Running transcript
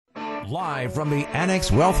Live from the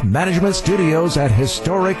Annex Wealth Management Studios at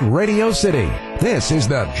historic Radio City, this is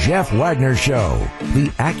the Jeff Wagner Show. The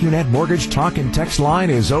AccuNet Mortgage Talk and Text line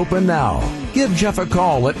is open now. Give Jeff a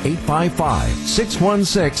call at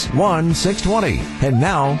 855-616-1620. And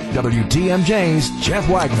now, WTMJ's Jeff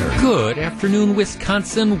Wagner. Good afternoon,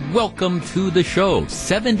 Wisconsin. Welcome to the show.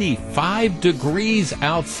 75 degrees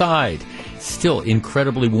outside. Still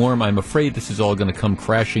incredibly warm. I'm afraid this is all going to come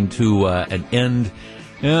crashing to an end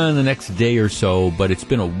in the next day or so, but it's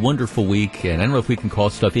been a wonderful week, and I don't know if we can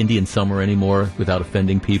call stuff Indian summer anymore without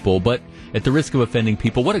offending people, but at the risk of offending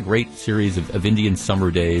people, what a great series of Indian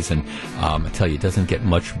summer days, and I tell you, it doesn't get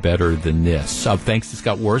much better than this. Thanks to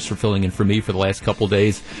Scott Worse for filling in for me for the last couple of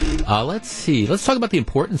days. Let's talk about the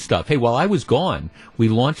important stuff. Hey, while I was gone, we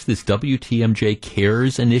launched this WTMJ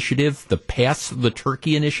Cares initiative, the Pass the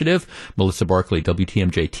Turkey initiative. Melissa Barkley,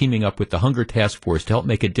 WTMJ, teaming up with the Hunger Task Force to help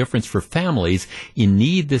make a difference for families in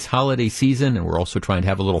need this holiday season, and we're also trying to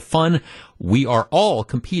have a little fun. We are all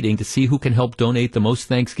competing to see who can help donate the most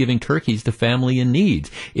Thanksgiving turkeys to family in need.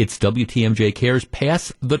 It's WTMJ Cares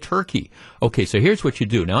Pass the Turkey. Okay, so here's what you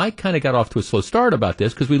do. Now, I kind of got off to a slow start about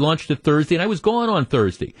this because we launched it Thursday, and I was gone on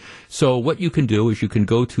Thursday. So what you can do is you can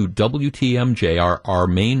go to WTMJ, our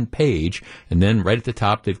main page, and then right at the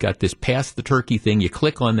top, they've got this Pass the Turkey thing. You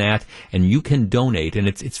click on that, and you can donate, and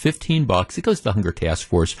it's $15. It goes to the Hunger Task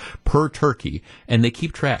Force per turkey, and they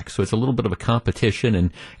keep track. So it's a little bit of a competition, and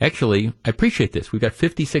actually, I appreciate this. We've got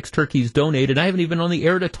 56 turkeys donated. I haven't even been on the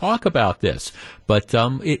air to talk about this, but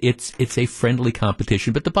it's a friendly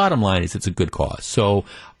competition. But the bottom line is it's a good cause. So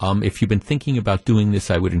if you've been thinking about doing this,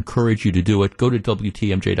 I would encourage you to do it. Go to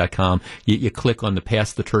WTMJ.com. You click on the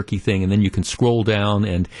Pass the Turkey thing, and then you can scroll down,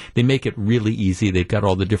 and they make it really easy. They've got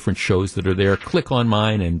all the different shows that are there. Click on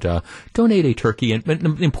mine and donate a turkey. And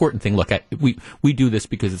the important thing, look, we do this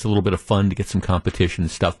because it's a little bit of fun to get some competition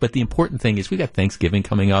and stuff. But the important thing is we got Thanksgiving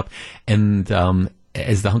coming up, and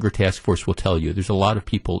as the Hunger Task Force will tell you, there's a lot of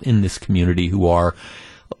people in this community who are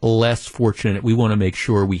less fortunate. We want to make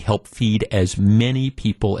sure we help feed as many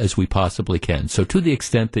people as we possibly can. So to the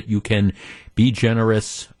extent that you can be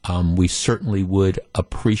generous, we certainly would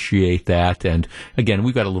appreciate that. And again,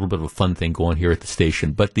 we've got a little bit of a fun thing going here at the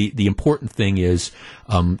station. But the important thing is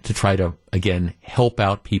to try to, again, help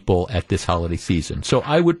out people at this holiday season. So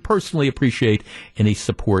I would personally appreciate any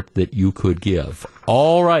support that you could give.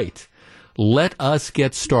 All right. Let us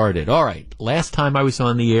get started. All right. Last time I was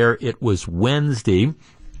on the air, it was Wednesday.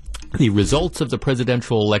 The results of the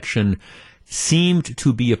presidential election seemed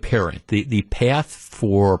to be apparent. The path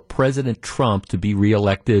for President Trump to be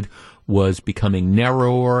reelected was becoming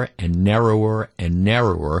narrower and narrower and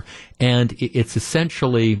narrower, and it's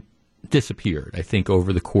essentially disappeared, I think,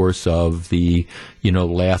 over the course of the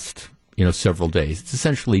last several days. It's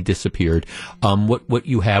essentially disappeared. What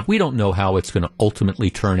you have, we don't know how it's going to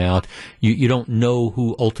ultimately turn out. You don't know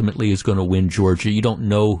who ultimately is going to win Georgia. You don't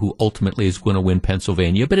know who ultimately is going to win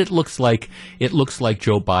Pennsylvania. But it looks like Joe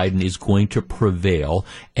Biden is going to prevail,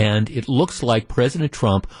 and it looks like President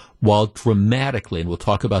Trump, while dramatically, and we'll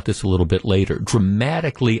talk about this a little bit later,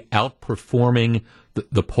 dramatically outperforming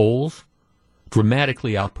the polls.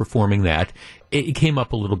 Dramatically outperforming that, it came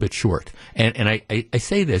up a little bit short. And I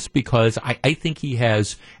say this because I think he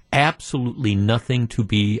has absolutely nothing to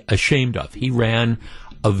be ashamed of. He ran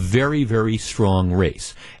a very, very strong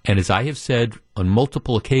race. And as I have said on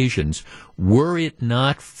multiple occasions, were it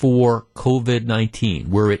not for COVID-19,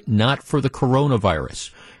 were it not for the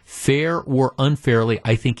coronavirus, fair or unfairly,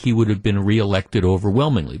 I think he would have been reelected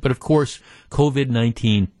overwhelmingly. But of course,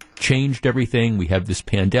 COVID-19 changed everything. We have this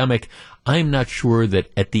pandemic. I'm not sure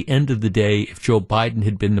that at the end of the day, if Joe Biden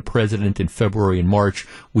had been the president in February and March,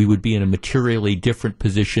 we would be in a materially different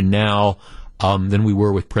position now than we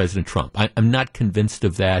were with President Trump. I'm not convinced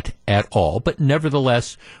of that at all. But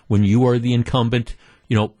nevertheless, when you are the incumbent,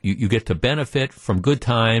 you get to benefit from good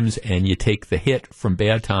times and you take the hit from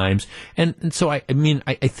bad times. And so, I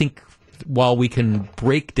think while we can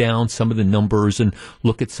break down some of the numbers and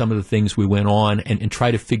look at some of the things we went on and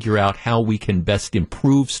try to figure out how we can best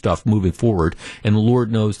improve stuff moving forward, and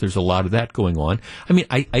Lord knows there's a lot of that going on.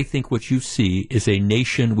 I think what you see is a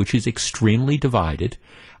nation which is extremely divided.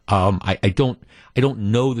 I don't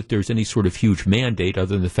know that there's any sort of huge mandate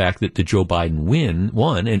other than the fact that the Joe Biden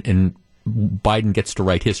won, and Biden gets to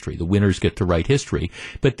write history. The winners get to write history.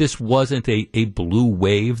 But this wasn't a blue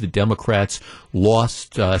wave. The Democrats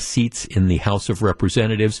lost seats in the House of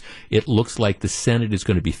Representatives. It looks like the Senate is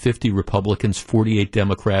going to be 50 Republicans, 48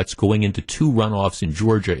 Democrats, going into 2 runoffs in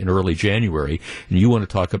Georgia in early January. And you want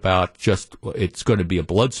to talk about it's going to be a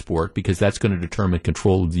blood sport, because that's going to determine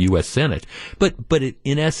control of the U.S. Senate. But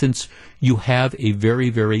in essence, you have a very,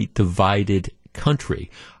 very divided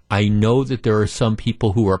country. I know that there are some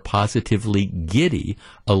people who are positively giddy,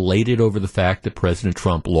 elated over the fact that President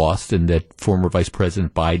Trump lost and that former Vice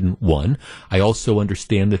President Biden won. I also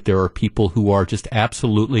understand that there are people who are just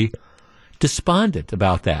absolutely despondent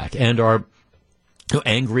about that and are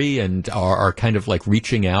angry and are kind of like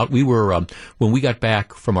reaching out. We were, when we got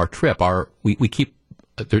back from our trip, we keep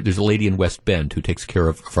there's a lady in West Bend who takes care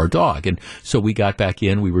of our dog. And so we got back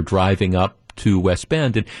in, we were driving up to West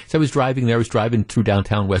Bend. And as I was driving there, I was driving through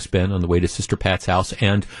downtown West Bend on the way to Sister Pat's house.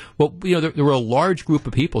 And, there were a large group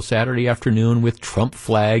of people Saturday afternoon with Trump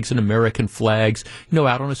flags and American flags,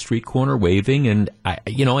 out on a street corner waving. And,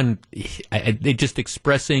 they just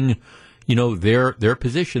expressing, their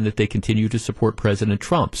position that they continue to support President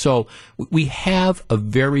Trump. So we have a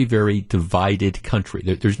very, very divided country.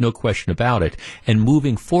 There's no question about it. And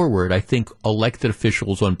moving forward, I think elected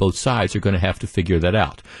officials on both sides are going to have to figure that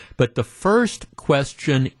out. But the first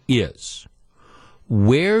question is,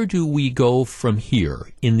 where do we go from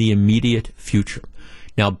here in the immediate future?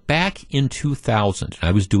 Now, back in 2000,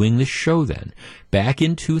 I was doing this show then, back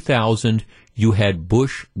in 2000, you had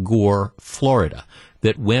Bush-Gore, Florida,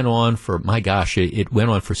 that went on for, it went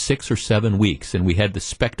on for 6 or 7 weeks. And we had the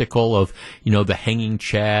spectacle of, the hanging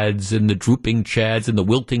chads and the drooping chads and the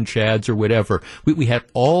wilting chads or whatever. We had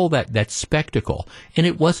all that spectacle, and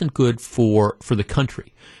it wasn't good for the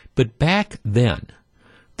country. But back then,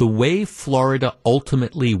 the way Florida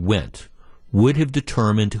ultimately went would have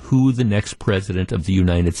determined who the next president of the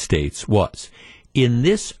United States was. In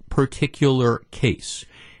this particular case,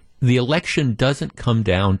 the election doesn't come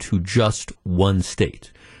down to just one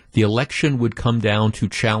state. The election would come down to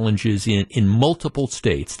challenges in multiple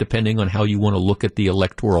states, depending on how you want to look at the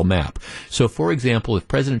electoral map. So, for example, if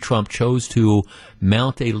President Trump chose to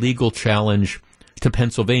mount a legal challenge to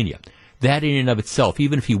Pennsylvania, that in and of itself,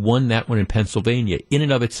 even if he won that one in Pennsylvania, in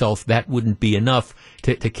and of itself, that wouldn't be enough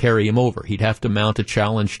to carry him over. He'd have to mount a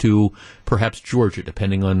challenge to perhaps Georgia,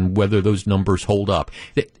 depending on whether those numbers hold up.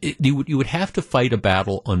 You would have to fight a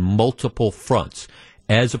battle on multiple fronts,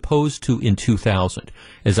 as opposed to in 2000.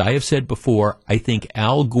 As I have said before, I think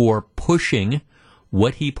Al Gore pushing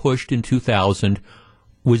what he pushed in 2000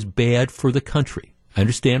 was bad for the country. I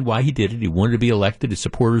understand why he did it. He wanted to be elected. His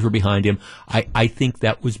supporters were behind him. I think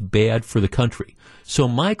that was bad for the country. So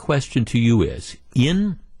my question to you is,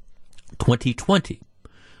 in 2020,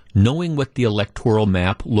 knowing what the electoral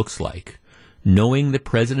map looks like, knowing that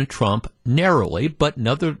President Trump narrowly, but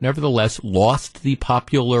nevertheless lost the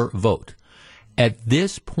popular vote, at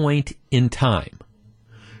this point in time,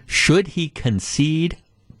 should he concede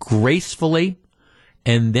gracefully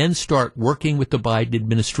and then start working with the Biden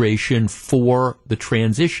administration for the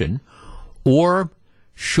transition, or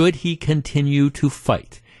should he continue to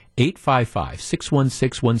fight?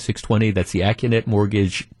 855-616-1620, that's the AccuNet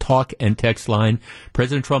Mortgage talk and text line.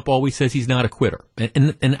 President Trump always says he's not a quitter,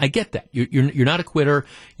 and I get that. You're not a quitter.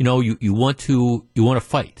 You want to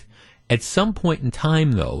fight. At some point in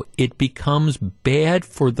time, though, it becomes bad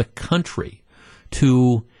for the country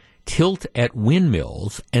to tilt at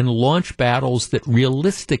windmills and launch battles that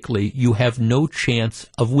realistically you have no chance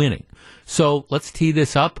of winning. So let's tee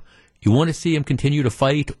this up. You want to see him continue to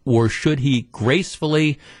fight, or should he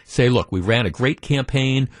gracefully say, look, we ran a great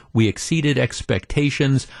campaign, we exceeded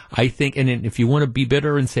expectations, I think, and if you want to be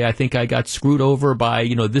bitter and say, I think I got screwed over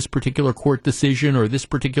by, this particular court decision or this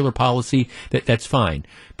particular policy, that's fine.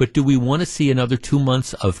 But do we want to see another 2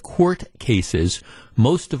 months of court cases,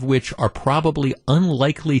 most of which are probably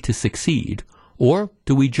unlikely to succeed, or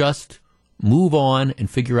do we just move on and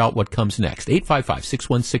figure out what comes next?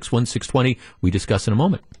 855-616-1620, we discuss in a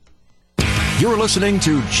moment. You're listening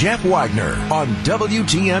to Jeff Wagner on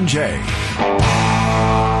WTMJ.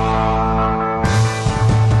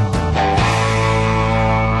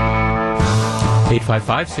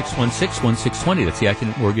 855-616-1620. That's the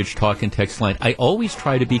AccuNet Mortgage talk and text line. I always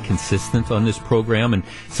try to be consistent on this program, and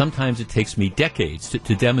sometimes it takes me decades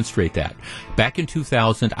to demonstrate that. Back in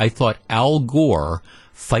 2000, I thought Al Gore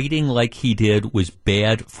fighting like he did was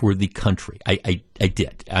bad for the country. I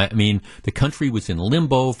did. I mean, the country was in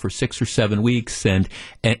limbo for 6 or 7 weeks, and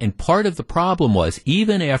part of the problem was,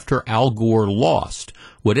 even after Al Gore lost,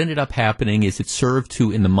 what ended up happening is it served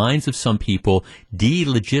to, in the minds of some people,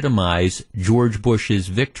 delegitimize George Bush's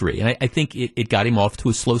victory. And I think it got him off to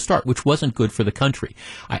a slow start, which wasn't good for the country.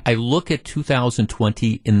 I look at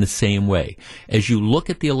 2020 in the same way. As you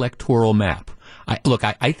look at the electoral map,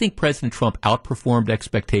 I think President Trump outperformed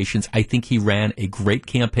expectations. I think he ran a great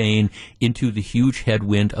campaign into the huge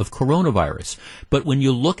headwind of coronavirus. But when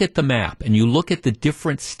you look at the map and you look at the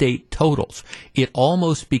different state totals, it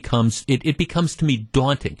almost becomes, it becomes to me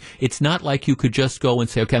daunting. It's not like you could just go and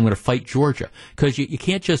say, okay, I'm going to fight Georgia, because you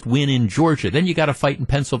can't just win in Georgia. Then you got to fight in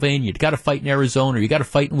Pennsylvania, you got to fight in Arizona, you got to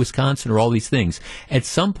fight in Wisconsin, or all these things. At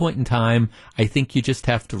some point in time, I think you just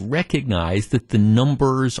have to recognize that the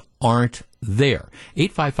numbers aren't there.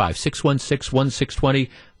 855-616-1620.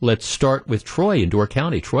 Let's start with Troy in Door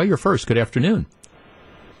County. Troy, you're first. Good afternoon.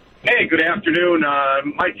 Hey, good afternoon.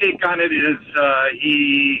 My take on it is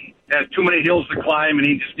he has too many hills to climb, and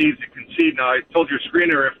he just needs to concede. Now, I told your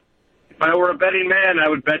screener, if I were a betting man, I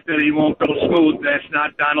would bet that he won't go smooth. That's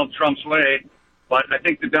not Donald Trump's way. But I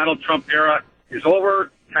think the Donald Trump era is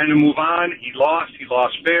over. Time to move on. He lost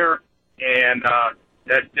fair, and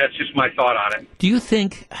that's just my thought on it.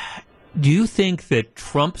 Do you think that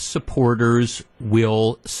Trump supporters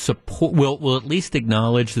will at least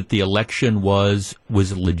acknowledge that the election was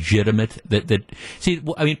legitimate?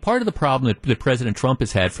 Part of the problem that President Trump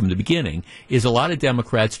has had from the beginning is a lot of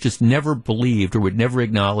Democrats just never believed or would never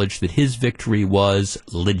acknowledge that his victory was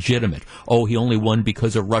legitimate. Oh, he only won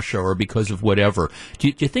because of Russia or because of whatever. Do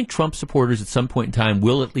you think Trump supporters at some point in time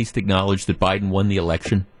will at least acknowledge that Biden won the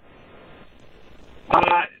election?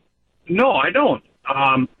 No, I don't.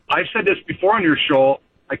 I've said this before on your show.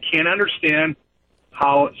 I can't understand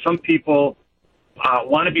how some people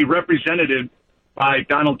want to be represented by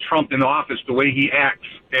Donald Trump in office the way he acts.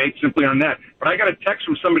 Okay, simply on that. But I got a text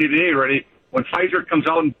from somebody today already. When Pfizer comes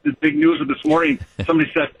out in the big news of this morning,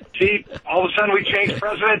 somebody said, "See, all of a sudden we changed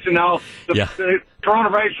presidents, and now the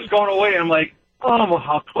coronavirus is going away." I'm like, oh, well,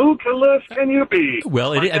 how clueless can you be?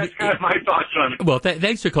 Well, that's kind of my thoughts on it. Well,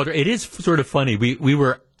 thanks for calling. It is sort of funny. We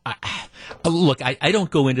were. Look, I don't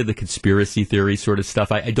go into the conspiracy theory sort of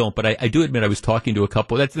stuff. I don't, but I do admit I was talking to a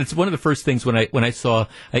couple. That's one of the first things when I saw.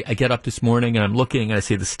 I get up this morning and I'm looking and I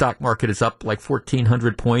see the stock market is up like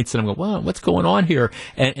 1,400 points, and I'm going, wow, what's going on here?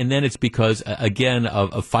 And then it's because again of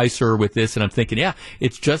Pfizer with this, and I'm thinking, yeah,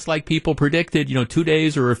 it's just like people predicted. 2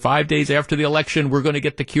 days or 5 days after the election, we're going to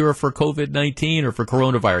get the cure for COVID-19 or for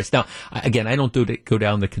coronavirus. Now, again, I don't go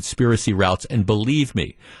down the conspiracy routes, and believe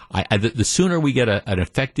me, the sooner we get an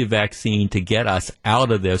effective vaccine to get us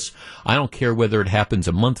out of this, I don't care whether it happens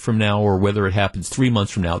a month from now or whether it happens 3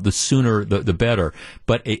 months from now, the sooner the better.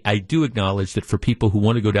 But I do acknowledge that for people who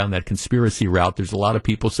want to go down that conspiracy route, there's a lot of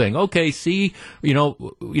people saying, okay, see,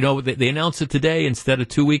 they announced it today instead of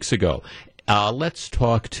 2 weeks ago. Let's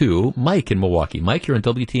talk to Mike in Milwaukee. Mike, you're on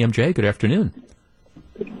WTMJ. Good afternoon.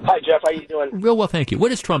 Hi, Jeff. How you doing? Real well, thank you. What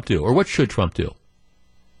does Trump do, or what should Trump do?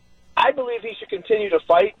 I believe he should continue to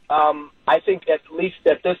fight. I think at least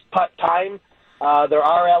at this time, there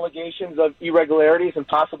are allegations of irregularities and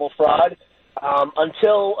possible fraud.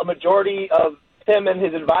 Until a majority of him and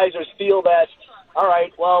his advisors feel that, all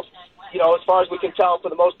right, well, as far as we can tell, for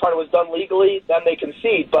the most part, it was done legally, then they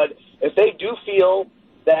concede. But if they do feel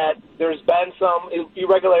that there's been some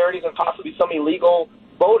irregularities and possibly some illegal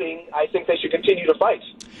voting, I think they should continue to fight.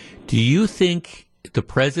 Do you think the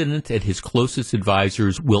president and his closest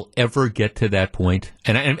advisors will ever get to that point?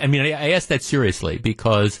 And I ask that seriously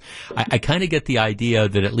because I kind of get the idea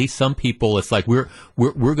that at least some people, it's like we're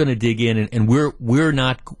going to dig in and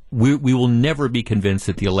we will never be convinced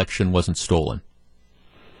that the election wasn't stolen.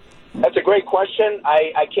 That's a great question.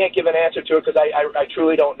 I can't give an answer to it because I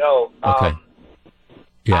truly don't know. Okay.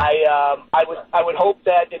 Yeah. I would hope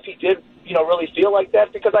that if he did, really feel like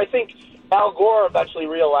that, because I think Al Gore eventually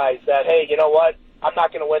realized that, hey, you know what? I'm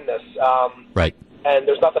not going to win this. Right. And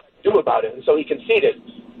there's nothing to do about it. And so he conceded.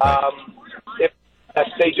 Right. If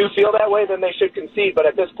they do feel that way, then they should concede. But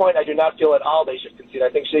at this point, I do not feel at all they should concede. I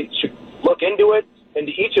think they should look into it,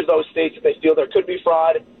 into each of those states if they feel there could be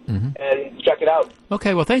fraud, and check it out.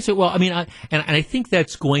 Okay, well, thanks. Well, I think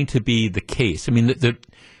that's going to be the case. I mean,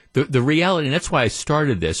 the reality, and that's why I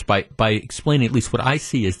started this by explaining at least what I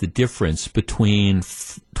see as the difference between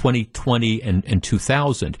 2020 and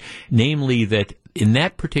 2000, namely that in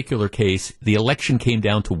that particular case, the election came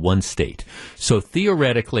down to one state. So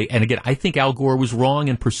theoretically, and again, I think Al Gore was wrong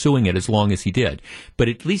in pursuing it as long as he did, but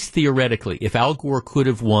at least theoretically, if Al Gore could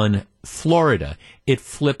have won Florida, it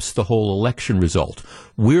flips the whole election result.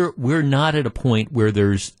 We're not at a point where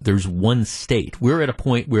there's one state. We're at a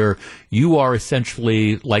point where you are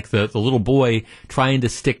essentially like the little boy trying to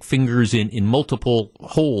stick fingers in multiple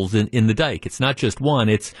holes in the dike. It's not just one.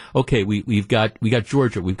 It's okay. We've got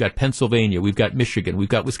Georgia, we've got Pennsylvania, we've got Michigan, we've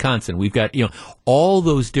got Wisconsin, we've got all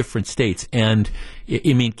those different states. And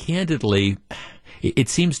I mean, candidly, it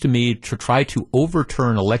seems to me to try to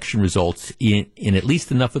overturn election results in at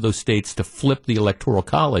least enough of those states to flip the Electoral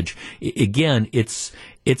College. Again, it's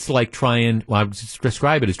like trying, well, I would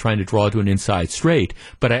describe it as trying to draw to an inside straight,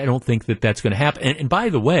 but I don't think that that's going to happen. And by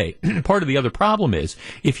the way, part of the other problem is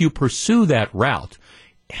if you pursue that route,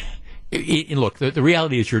 look, the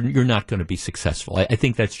reality is you're not going to be successful. I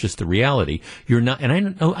think that's just the reality. You're not,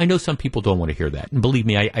 and I know some people don't want to hear that. And believe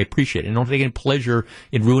me, I appreciate it. I don't take any pleasure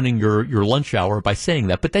in ruining your lunch hour by saying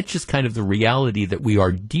that. But that's just kind of the reality that we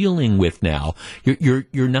are dealing with now.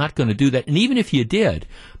 You're not going to do that. And even if you did,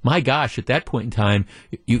 my gosh, at that point in time,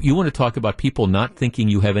 you want to talk about people not thinking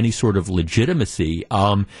you have any sort of legitimacy.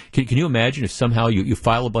 Can you imagine if somehow you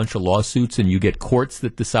file a bunch of lawsuits and you get courts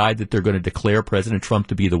that decide that they're going to declare President Trump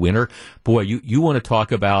to be the winner? Boy, you want to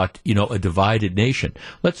talk about, a divided nation.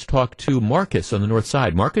 Let's talk to Marcus on the north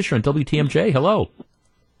side. Marcus, you're on WTMJ. Hello.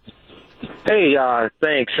 Hey,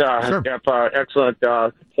 thanks. Sure. Jeff, excellent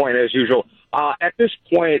point as usual. At this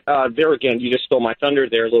point, there again, you just stole my thunder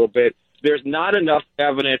there a little bit. There's not enough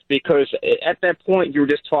evidence because at that point you were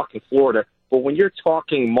just talking Florida. But when you're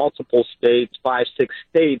talking multiple states, 5, 6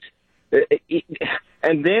 states,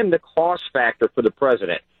 and then the cost factor for the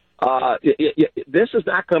president, this is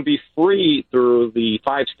not going to be free through the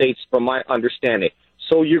 5 states from my understanding.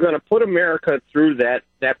 So you're going to put America through that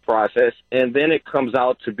process, and then it comes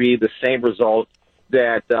out to be the same result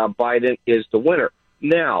that Biden is the winner.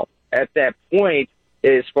 Now, at that point,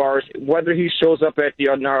 as far as whether he shows up at the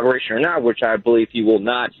inauguration or not, which I believe he will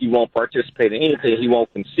not, he won't participate in anything, he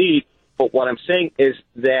won't concede. But what I'm saying is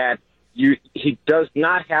that he does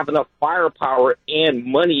not have enough firepower and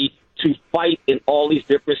money to fight in all these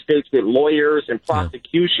different states with lawyers and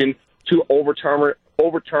prosecution to overturn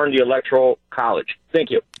the Electoral College. Thank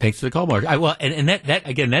you. Thanks for the call, Mark.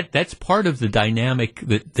 That's part of the dynamic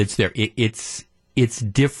that's there. It's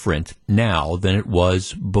different now than it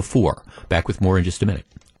was before. Back with more in just a minute.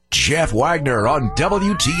 Jeff Wagner on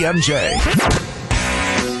WTMJ.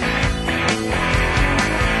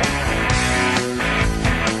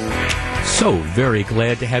 So very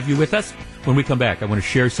glad to have you with us. When we come back, I want to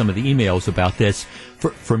share some of the emails about this.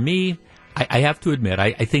 For me, I have to admit,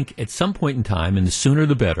 I think at some point in time, and the sooner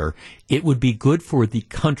the better, it would be good for the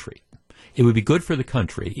country. It would be good for the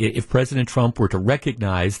country if President Trump were to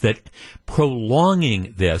recognize that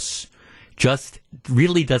prolonging this just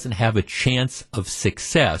really doesn't have a chance of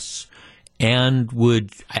success, and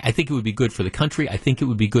I think it would be good for the country. I think it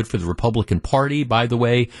would be good for the Republican Party, by the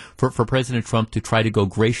way, for President Trump to try to go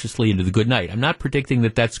graciously into the good night. I'm not predicting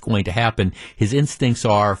that that's going to happen. His instincts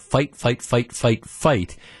are fight, fight, fight, fight,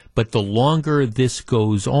 fight. But the longer this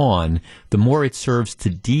goes on, the more it serves to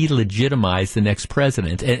delegitimize the next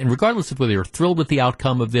president. And regardless of whether you're thrilled with the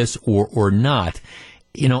outcome of this or not,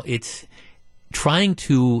 it's trying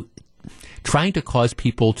to cause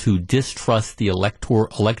people to distrust the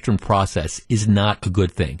election process is not a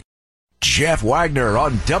good thing. Jeff Wagner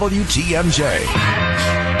on WTMJ.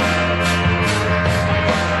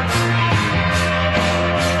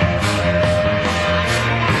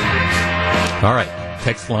 All right.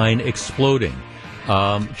 Text line exploding.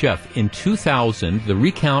 Jeff, in 2000, the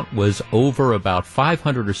recount was over about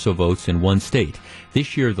 500 or so votes in one state.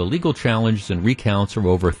 This year, the legal challenges and recounts are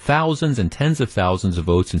over thousands and tens of thousands of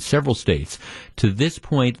votes in several states. To this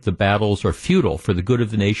point, the battles are futile. For the good of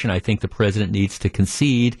the nation, I think the president needs to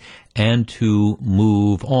concede and to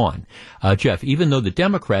move on. Jeff, even though the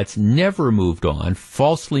Democrats never moved on,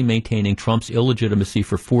 falsely maintaining Trump's illegitimacy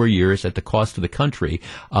for 4 years at the cost of the country,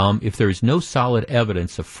 if there is no solid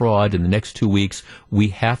evidence of fraud in the next 2 weeks, we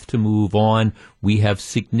have to move on. We have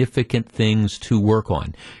significant things to work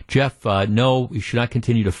on. Jeff, no, he should not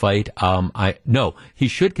continue to fight. No, he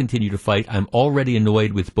should continue to fight. I'm already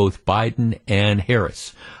annoyed with both Biden and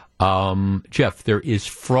Harris. Jeff, there is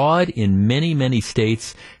fraud in many, many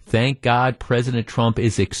states. Thank God President Trump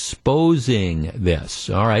is exposing this.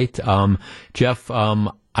 All right. Jeff,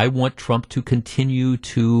 I want Trump to continue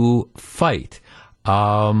to fight.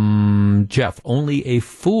 Jeff, only a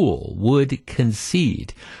fool would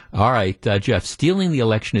concede. All right, Jeff, stealing the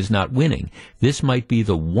election is not winning. This might be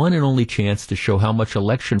the one and only chance to show how much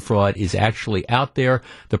election fraud is actually out there.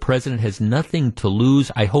 The president has nothing to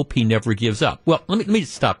lose. I hope he never gives up. Well, let me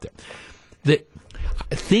just stop there.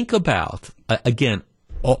 Think about, again,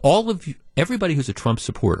 all of you, everybody who's a Trump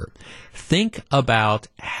supporter, think about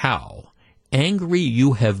how angry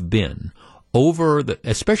you have been over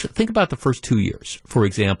especially think about the first 2 years, for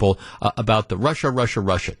example, about the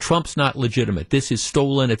Russia. Trump's not legitimate. This is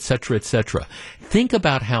stolen, et cetera, et cetera. Think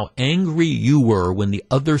about how angry you were when the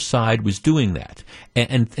other side was doing that.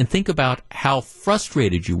 And think about how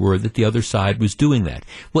frustrated you were that the other side was doing that.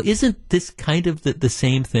 Well, isn't this kind of the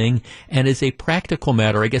same thing? And as a practical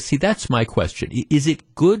matter, I guess, that's my question. Is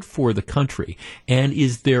it good for the country? And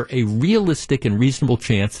is there a realistic and reasonable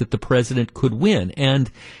chance that the president could win?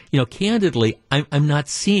 And, candidly, I'm not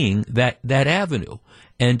seeing that avenue.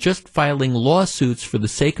 And just filing lawsuits for the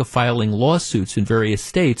sake of filing lawsuits in various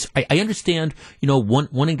states, I understand,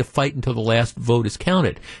 wanting to fight until the last vote is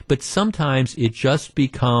counted. But sometimes it just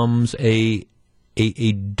becomes a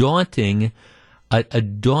daunting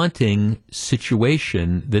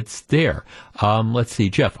situation that's there. Let's see,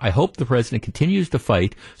 Jeff, I hope the president continues to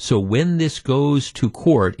fight, so when this goes to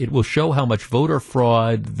court, it will show how much voter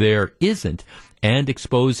fraud there isn't and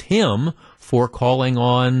expose him for calling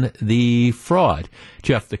on the fraud.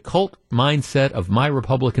 Jeff, the cult mindset of my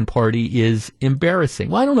Republican Party is embarrassing.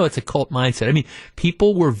 Well, I don't know. It's a cult mindset. I mean,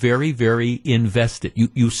 people were very, very invested.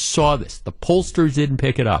 You saw this. The pollsters didn't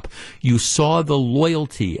pick it up. You saw the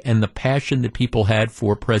loyalty and the passion that people had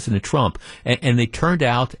for President Trump. And they turned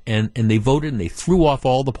out and they voted and they threw off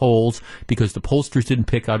all the polls because the pollsters didn't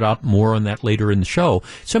pick it up. More on that later in the show.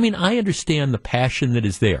 So, I mean, I understand the passion that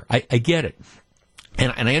is there. I get it.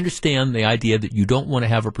 And I understand the idea that you don't want to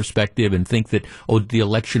have a perspective and think that, the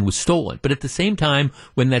election was stolen. But at the same time,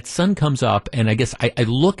 when that sun comes up, and I guess I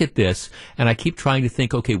look at this and I keep trying to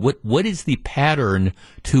think, okay, what is the pattern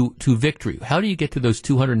to victory? How do you get to those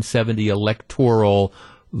 270 electoral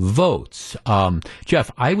votes?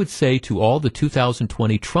 Jeff, I would say to all the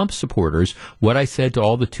 2020 Trump supporters what I said to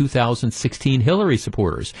all the 2016 Hillary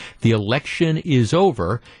supporters. The election is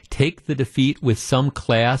over. Take the defeat with some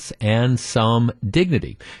class and some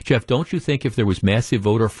dignity. Jeff, don't you think if there was massive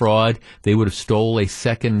voter fraud, they would have stole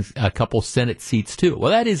a couple Senate seats too?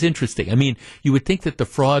 Well, that is interesting. I mean, you would think that the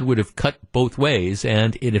fraud would have cut both ways,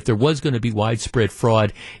 and if there was going to be widespread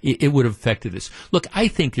fraud, it would have affected this. Look, I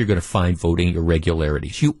think you're going to find voting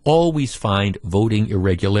irregularities. You always find voting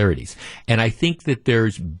irregularities. And I think that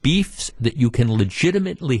there's beefs that you can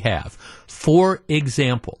legitimately have. For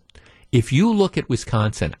example, if you look at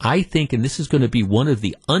Wisconsin, I think, and this is going to be one of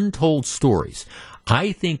the untold stories,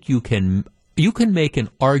 I think you can make an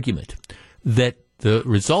argument that the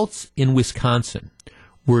results in Wisconsin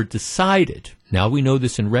were decided, now we know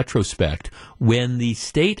this in retrospect, when the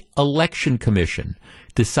state election commission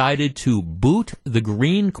decided to boot the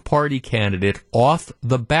Green Party candidate off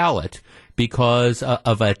the ballot because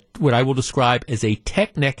of what I will describe as a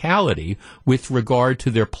technicality with regard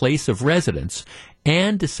to their place of residence,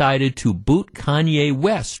 and decided to boot Kanye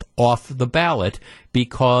West off the ballot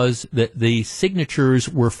because the signatures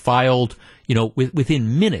were filed,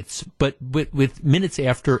 within minutes, but with minutes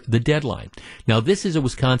after the deadline. Now, this is a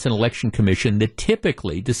Wisconsin election commission that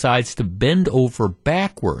typically decides to bend over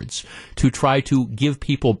backwards to try to give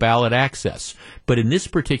people ballot access. But in this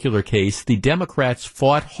particular case, the Democrats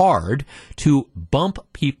fought hard to bump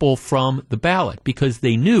people from the ballot because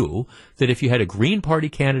they knew that if you had a Green Party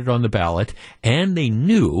candidate on the ballot, and they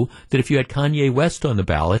knew that if you had Kanye West on the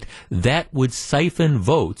ballot, that would siphon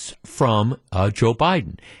votes from Joe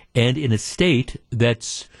Biden. And in a state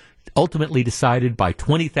that's ultimately decided by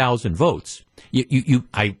 20,000 votes,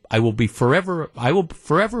 I will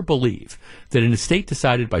forever believe that in a state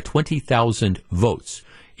decided by 20,000 votes,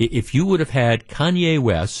 if you would have had Kanye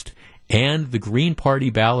West and the Green Party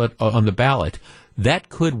ballot on the ballot, that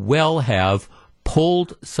could well have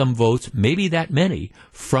pulled some votes, maybe that many,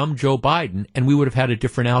 from Joe Biden, and we would have had a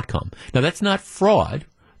different outcome. Now, that's not fraud.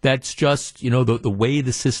 That's just, the way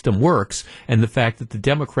the system works and the fact that the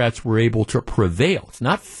Democrats were able to prevail. It's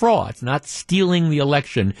not fraud. It's not stealing the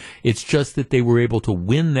election. It's just that they were able to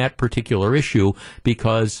win that particular issue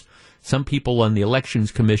because some people on the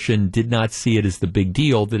Elections Commission did not see it as the big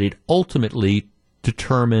deal that it ultimately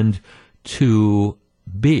determined to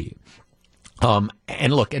be. And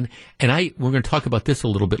look, and we're going to talk about this a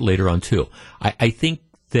little bit later on too. I think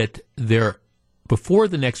that before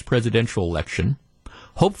the next presidential election,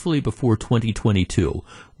 hopefully before 2022,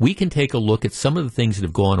 we can take a look at some of the things that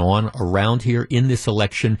have gone on around here in this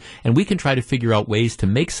election, and we can try to figure out ways to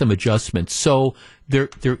make some adjustments so there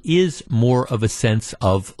is more of a sense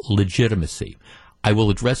of legitimacy. I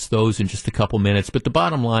will address those in just a couple minutes, but the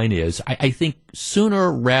bottom line is I think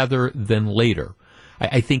sooner rather than later,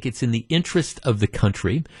 I think it's in the interest of the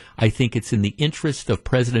country. I think it's in the interest of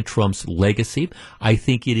President Trump's legacy. I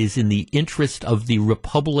think it is in the interest of the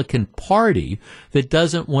Republican Party that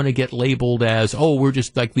doesn't want to get labeled as, oh, we're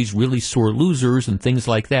just like these really sore losers and things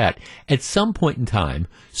like that. At some point in time,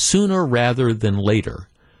 sooner rather than later,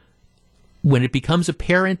 when it becomes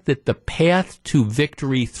apparent that the path to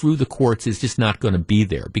victory through the courts is just not going to be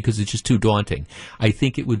there because it's just too daunting, I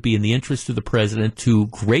think it would be in the interest of the president to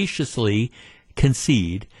graciously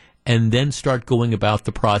concede and then start going about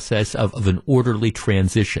the process of an orderly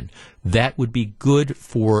transition. That would be good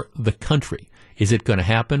for the country. Is it going to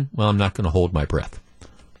happen? Well, I'm not going to hold my breath.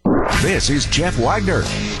 This is Jeff Wagner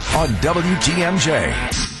on WTMJ.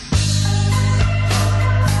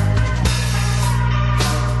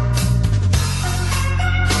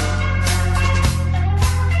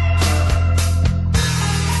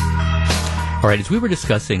 All right, as we were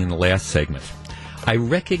discussing in the last segment, I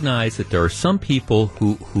recognize that there are some people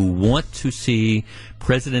who want to see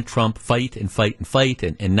President Trump fight and fight and fight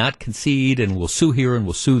and not concede and we'll sue here and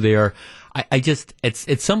we'll sue there. I just, at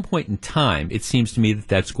some point in time, it seems to me that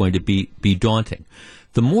that's going to be daunting.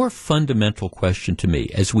 The more fundamental question to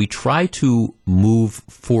me as we try to move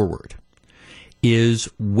forward is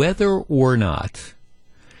whether or not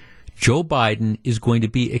Joe Biden is going to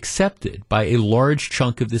be accepted by a large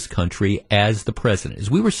chunk of this country as the president. As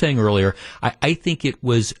we were saying earlier, I think it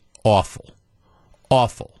was awful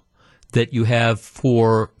that you have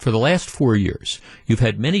for the last 4 years, you've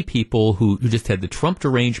had many people who just had the Trump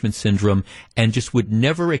derangement syndrome and just would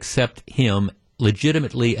never accept him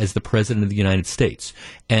legitimately as the president of the United States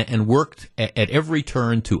and worked at every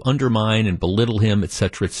turn to undermine and belittle him, et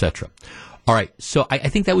cetera, et cetera. All right, so I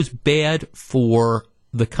think that was bad for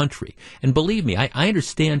the country. And believe me, I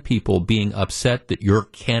understand people being upset that your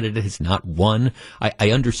candidate has not won.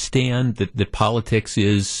 I understand that politics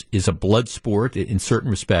is a blood sport in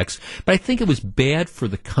certain respects. But I think it was bad for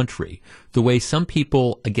the country the way some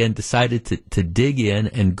people, again, decided to dig in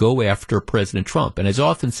and go after President Trump. And as I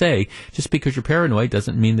often say, just because you're paranoid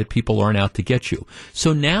doesn't mean that people aren't out to get you.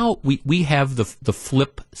 So now we have the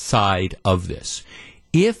flip side of this.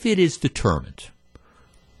 If it is determined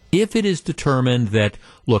that,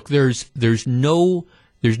 look, there's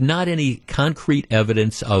not any concrete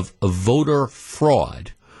evidence of voter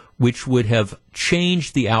fraud which would have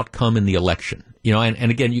changed the outcome in the election. You know, and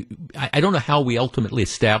again, I don't know how we ultimately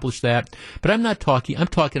establish that, but I'm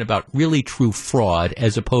talking about really true fraud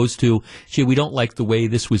as opposed to, gee, we don't like the way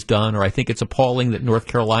this was done, or I think it's appalling that North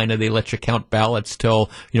Carolina, they let you count ballots till,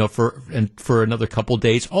 for another couple of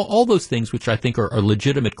days. All those things which I think are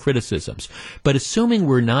legitimate criticisms. But assuming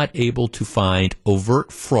we're not able to find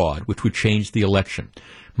overt fraud which would change the election,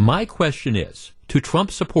 my question is, to Trump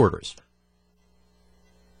supporters,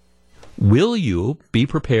 will you be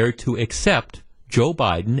prepared to accept Joe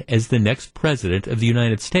Biden as the next president of the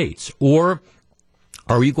United States? Or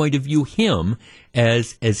are you going to view him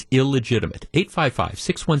as illegitimate?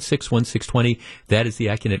 855-616-1620. That is the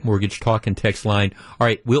AccuNet Mortgage talk and text line. All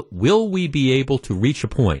right, will we be able to reach a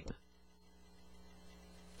point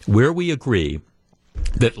where we agree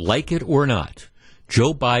that, like it or not,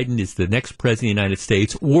 Joe Biden is the next president of the United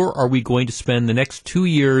States, or are we going to spend the next 2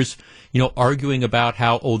 years, arguing about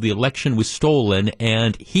how, the election was stolen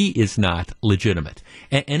and he is not legitimate?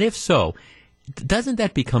 And if so, doesn't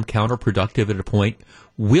that become counterproductive at a point?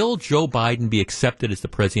 Will Joe Biden be accepted as the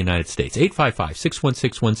president of the United States?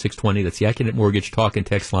 855-616-1620. That's the AccuNet Mortgage talk and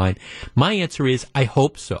text line. My answer is I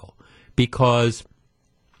hope so, because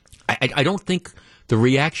I don't think the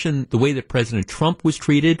reaction, the way that President Trump was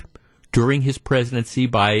treated during his presidency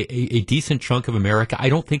by a decent chunk of America, I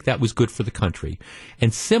don't think that was good for the country.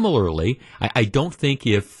 And similarly, I don't think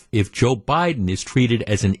if Joe Biden is treated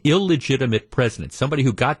as an illegitimate president, somebody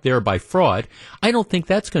who got there by fraud, I don't think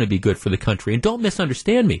that's going to be good for the country. And don't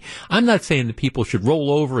misunderstand me. I'm not saying that people should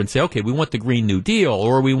roll over and say, okay, we want the Green New Deal,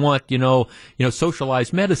 or we want,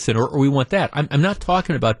 socialized medicine, or we want that. I'm not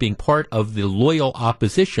talking about being part of the loyal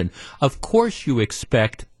opposition. Of course you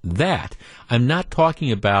expect that. I'm not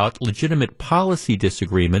talking about legitimate policy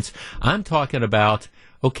disagreements. I'm talking about,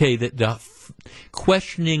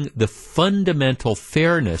 questioning the fundamental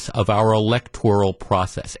fairness of our electoral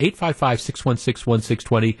process.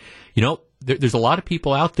 855-616-1620. There's a lot of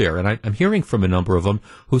people out there, and I'm hearing from a number of them,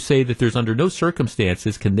 who say that there's under no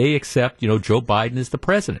circumstances can they accept, Joe Biden as the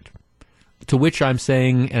president. To which I'm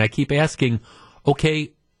saying, and I keep asking,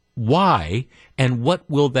 okay, why, and what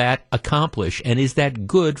will that accomplish, and is that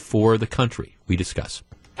good for the country? We discuss.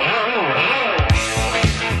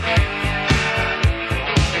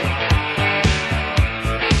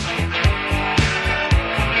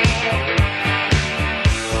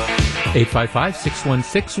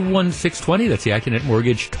 855-616-1620. That's the AccuNet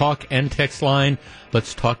Mortgage talk and text line.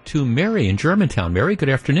 Let's talk to Mary in Germantown. Mary, good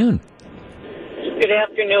afternoon. Good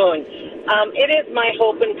afternoon. It is my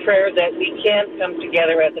hope and prayer that we can come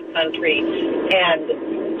together as a country and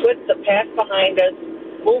put the past behind us,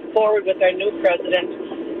 move forward with our new president,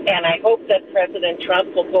 and I hope that President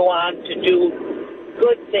Trump will go on to do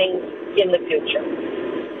good things in the future.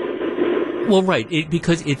 Well, right,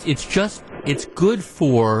 because it's good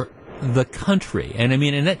for the country, and I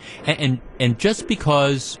mean, and just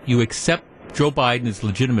because you accept Joe Biden as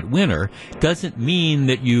legitimate winner doesn't mean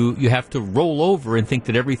that you have to roll over and think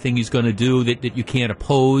that everything he's going to do that you can't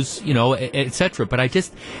oppose, et cetera. But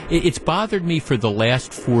it's bothered me for the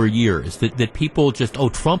last 4 years that people just,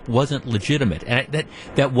 Trump wasn't legitimate. And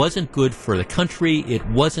that wasn't good for the country. It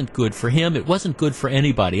wasn't good for him. It wasn't good for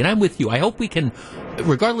anybody. And I'm with you. I hope we can,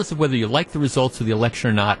 regardless of whether you like the results of the election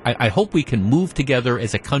or not, I hope we can move together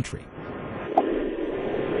as a country.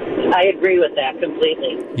 I agree with that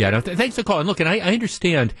completely. Yeah, no, thanks for calling. Look, and I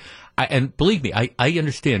understand, and believe me, I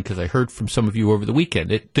understand because I heard from some of you over the weekend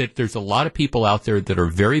that there's a lot of people out there that are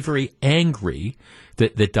very, very angry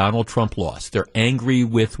that Donald Trump lost. They're angry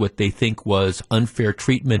with what they think was unfair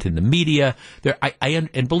treatment in the media.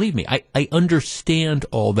 And believe me, I understand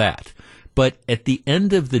all that. But at the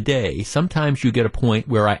end of the day, sometimes you get a point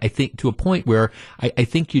where I think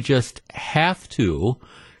you just have to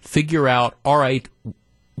figure out, all right,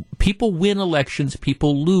 people win elections,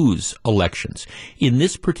 people lose elections. In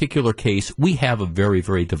this particular case, we have a very,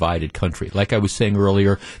 very divided country. Like I was saying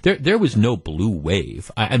earlier, there was no blue wave.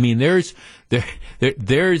 I mean, there's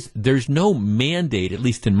no mandate, at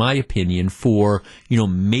least in my opinion, for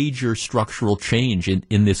major structural change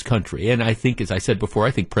in this country. And I think, as I said before,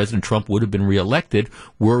 I think President Trump would have been reelected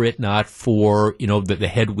were it not for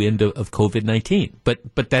the headwind of COVID-19.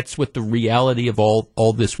 But that's what the reality of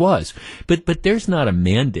all this was. But there's not a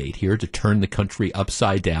mandate here to turn the country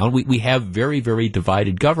upside down. We have very, very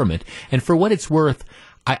divided government. And for what it's worth,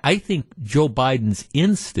 I think Joe Biden's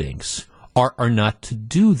instincts are not to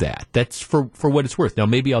do that. That's for what it's worth. Now,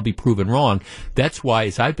 maybe I'll be proven wrong. That's why,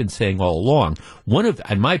 as I've been saying all along,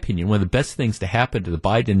 in my opinion, one of the best things to happen to the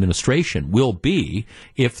Biden administration will be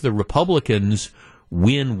if the Republicans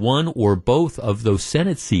win one or both of those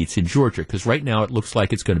Senate seats in Georgia, because right now it looks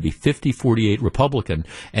like it's going to be 50-48 Republican,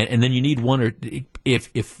 and then you need one or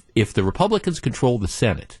if the Republicans control the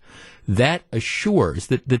Senate, that assures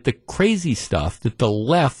that the crazy stuff that the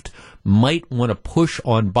left might want to push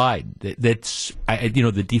on Biden, that's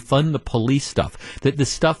the defund the police stuff, that the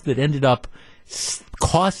stuff that ended up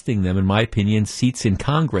costing them, in my opinion, seats in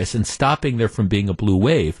Congress and stopping there from being a blue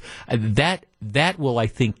wave, that will, I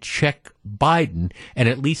think, check Biden and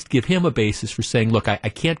at least give him a basis for saying, look, I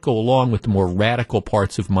can't go along with the more radical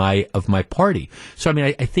parts of my party. So, I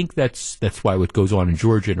mean, I think that's why what goes on in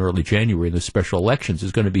Georgia in early January in the special elections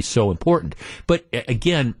is going to be so important. But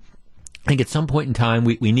again, I think at some point in time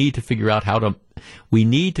we need to figure out how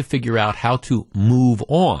to move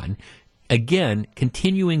on. Again,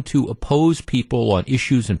 continuing to oppose people on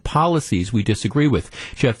issues and policies we disagree with.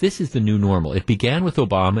 Jeff, this is the new normal. It began with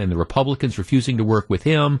Obama and the Republicans refusing to work with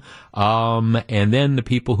him, and then the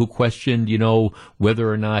people who questioned, whether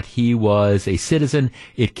or not he was a citizen.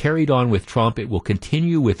 It carried on with Trump. It will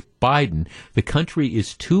continue with Biden. The country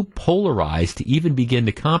is too polarized to even begin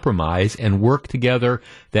to compromise and work together.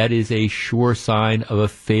 That is a sure sign of a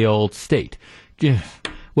failed state.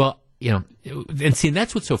 Well, and see,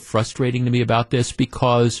 that's what's so frustrating to me about this,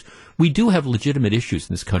 because we do have legitimate issues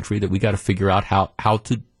in this country that we got to figure out how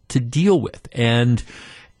to deal with. And,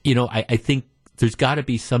 I think there's got to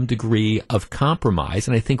be some degree of compromise,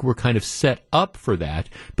 and I think we're kind of set up for that,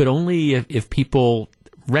 but only if people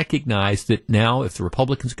recognize that now if the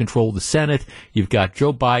Republicans control the Senate, you've got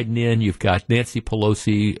Joe Biden you've got Nancy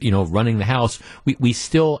Pelosi, running the House, we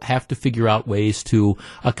still have to figure out ways to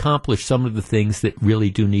accomplish some of the things that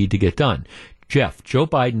really do need to get done. Jeff, Joe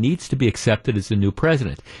Biden needs to be accepted as the new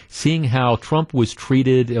president. Seeing how Trump was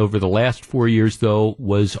treated over the last 4 years, though,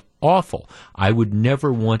 was awful. I would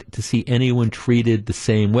never want to see anyone treated the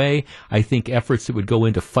same way. I think efforts that would go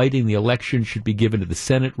into fighting the election should be given to the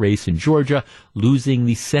Senate race in Georgia. Losing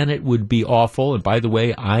the Senate would be awful. And by the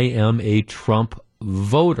way, I am a Trump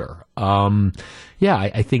voter.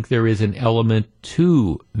 I think there is an element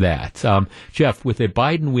to that. Jeff, with a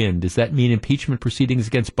Biden win, does that mean impeachment proceedings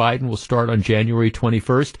against Biden will start on January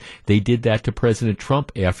 21st? They did that to President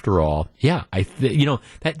Trump, after all. Yeah,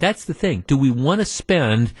 that's the thing. Do we want to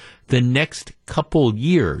spend the next couple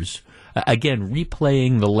years, again,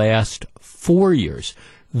 replaying the last 4 years?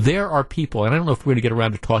 There are people, and I don't know if we're going to get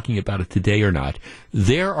around to talking about it today or not,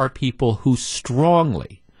 there are people who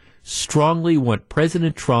strongly strongly want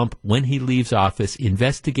President Trump, when he leaves office,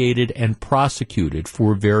 investigated and prosecuted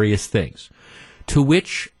for various things. To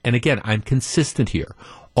which, and again, I'm consistent here,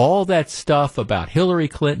 all that stuff about Hillary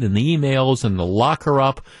Clinton and the emails and the lock her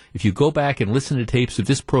up, if you go back and listen to tapes of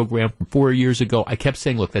this program from 4 years ago, I kept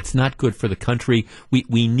saying, look, that's not good for the country. You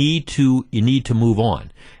need to move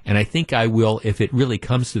on. And I think I will, if it really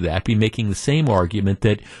comes to that, be making the same argument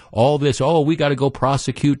that all this, we got to go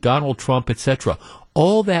prosecute Donald Trump, etc.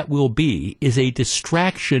 All that will be is a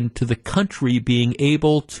distraction to the country being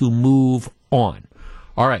able to move on.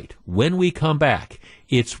 All right, when we come back,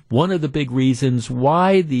 it's one of the big reasons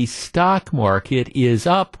why the stock market is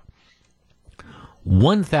up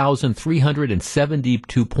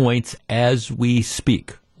 1,372 points as we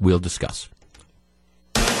speak. We'll discuss.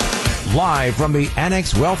 Live from the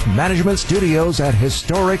Annex Wealth Management Studios at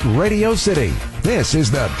historic Radio City, this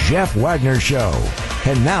is the Jeff Wagner Show.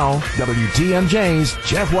 And now, WTMJ's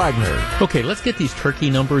Jeff Wagner. Okay, let's get these turkey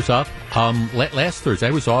numbers up. Last Thursday,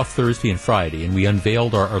 I was off Thursday and Friday, and we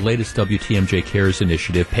unveiled our latest WTMJ Cares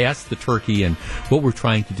initiative, Pass the Turkey, and what we're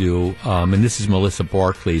trying to do, and this is Melissa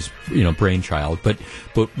Barkley's, brainchild, but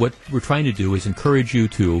what we're trying to do is encourage you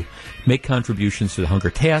to make contributions to the Hunger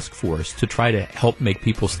Task Force to try to help make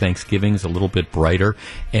people's Thanksgivings a little bit brighter,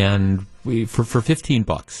 and for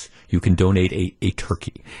 $15, you can donate a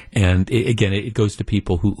turkey. And again, it goes to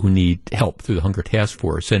people who need help through the Hunger Task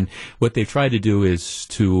Force. And what they've tried to do is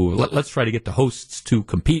let's try to get the hosts to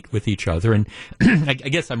compete with each other. And I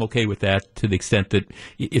guess I'm okay with that to the extent that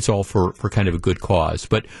it's all for kind of a good cause.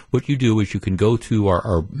 But what you do is you can go to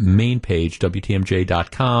our main page,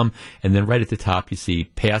 WTMJ.com, and then right at the top you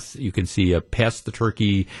can see Pass the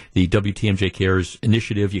Turkey, the WTMJ Cares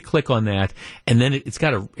initiative. You click on that, and then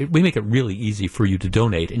we make it really easy for you to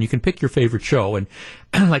donate. And you can pick your favorite show, and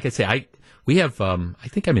like I say, I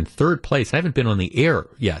think I'm in third place. I haven't been on the air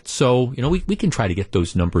yet, so we can try to get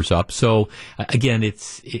those numbers up. So again,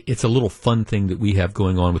 it's a little fun thing that we have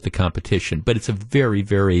going on with the competition, but it's a very,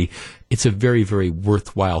 very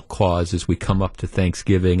worthwhile cause as we come up to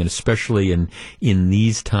Thanksgiving, and especially in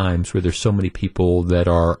these times where there's so many people that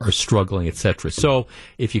are struggling, etc. So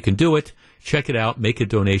if you can do it, check it out, make a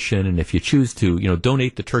donation, and if you choose to,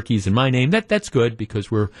 donate the turkeys in my name, that's good, because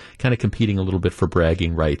we're kind of competing a little bit for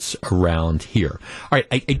bragging rights around here. All right,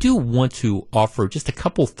 I do want to offer just a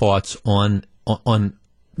couple thoughts on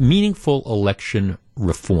meaningful election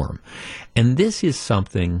reform. And this is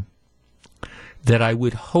something that I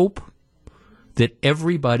would hope that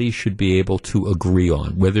everybody should be able to agree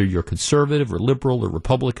on, whether you're conservative or liberal or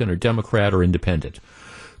Republican or Democrat or independent.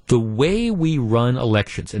 The way we run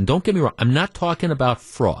elections, and don't get me wrong, I'm not talking about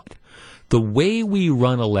fraud. The way we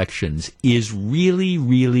run elections is really,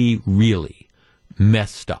 really, really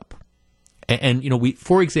messed up. And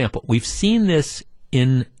for example, we've seen this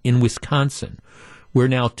in Wisconsin, where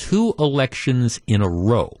now 2 elections in a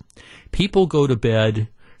row, people go to bed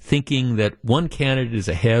thinking that one candidate is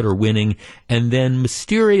ahead or winning, and then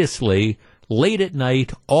mysteriously, late at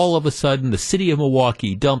night, all of a sudden, the city of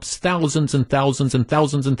Milwaukee dumps thousands and thousands and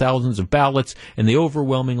thousands and thousands of ballots, and they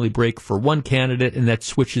overwhelmingly break for one candidate, and that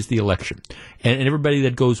switches the election. And everybody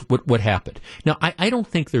that goes, what happened? Now, I don't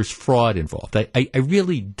think there's fraud involved. I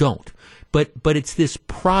really don't. But it's this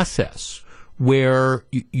process where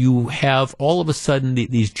you have all of a sudden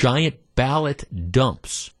these giant ballot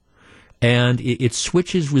dumps, and it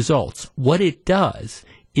switches results. What it does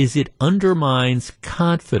is it undermines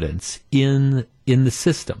confidence in the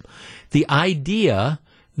system. The idea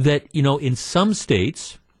that, in some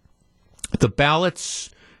states, the ballots,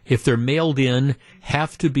 if they're mailed in,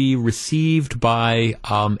 have to be received by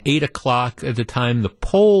 8 o'clock at the time the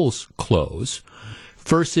polls close,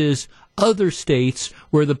 versus other states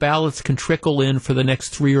where the ballots can trickle in for the next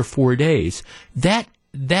 3 or 4 days. That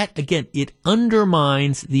again, it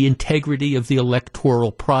undermines the integrity of the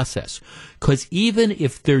electoral process. Because even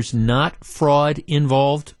if there's not fraud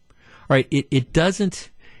involved, right, it doesn't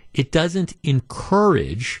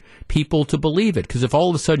encourage people to believe it. Because if all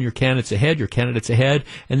of a sudden your candidate's ahead,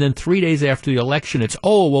 and then 3 days after the election, it's,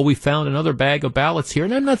 we found another bag of ballots here.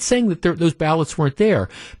 And I'm not saying that those ballots weren't there,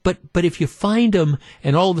 but if you find them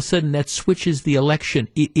and all of a sudden that switches the election,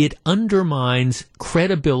 it undermines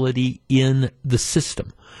credibility in the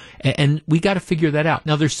system. And we got to figure that out.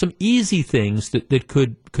 Now, there's some easy things that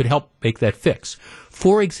could help make that fix.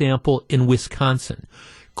 For example, in Wisconsin,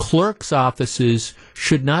 clerks' offices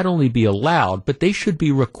should not only be allowed, but they should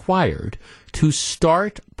be required to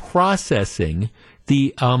start processing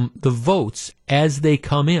the votes as they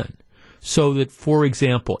come in. so that, for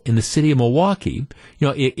example, in the city of Milwaukee,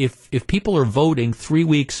 if people are voting 3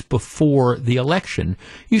 weeks before the election,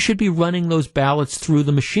 you should be running those ballots through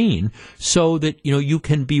the machine so that, you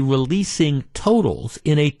can be releasing totals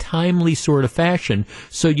in a timely sort of fashion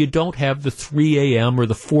so you don't have the 3 a.m. or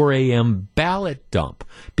the 4 a.m. ballot dump.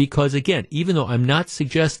 Because, again, even though I'm not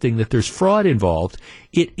suggesting that there's fraud involved,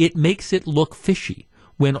 it makes it look fishy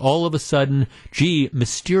when all of a sudden,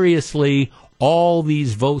 mysteriously, all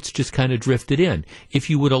these votes just kind of drifted in.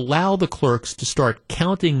 If you would allow the clerks to start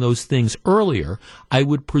counting those things earlier, I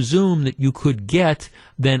would presume that you could get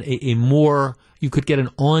then you could get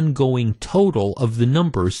an ongoing total of the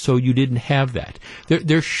numbers, so you didn't have that.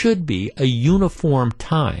 There should be a uniform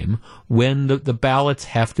time when the ballots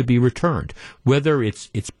have to be returned, whether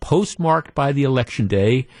it's postmarked by the election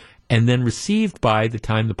day and then received by the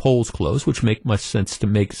time the polls close, which make sense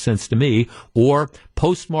to me, or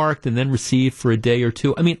postmarked and then received for a day or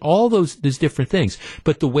two. I mean, all there's different things.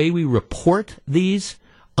 But the way we report these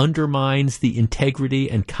undermines the integrity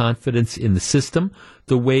and confidence in the system.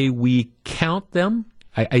 The way we count them,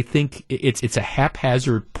 I think it's a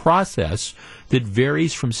haphazard process that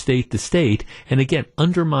varies from state to state, and again,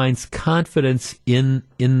 undermines confidence in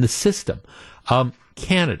the system.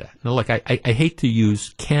 Canada. Now, look, I hate to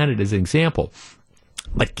use Canada as an example,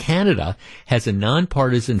 but Canada has a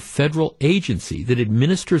nonpartisan federal agency that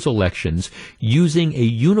administers elections using a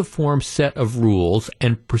uniform set of rules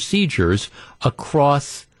and procedures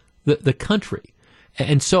across the country.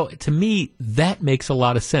 And so, to me, that makes a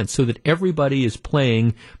lot of sense, so that everybody is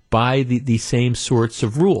playing by the same sorts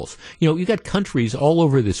of rules. You've got countries all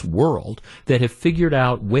over this world that have figured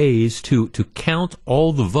out ways to count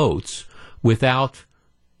all the votes without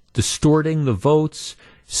distorting the votes,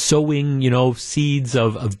 sowing, seeds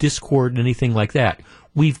of discord and anything like that.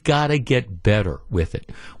 We've got to get better with it.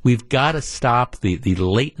 We've got to stop the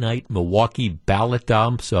late night Milwaukee ballot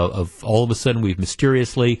dumps of all of a sudden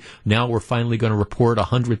now we're finally going to report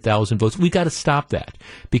 100,000 votes. We've got to stop that,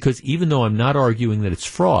 because even though I'm not arguing that it's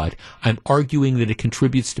fraud, I'm arguing that it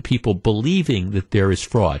contributes to people believing that there is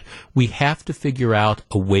fraud. We have to figure out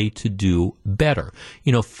a way to do better.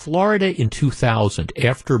 Florida in 2000,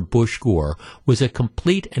 after Bush Gore, was a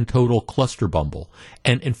complete and total cluster bumble.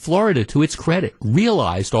 And Florida, to its credit, realized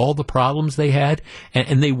all the problems they had,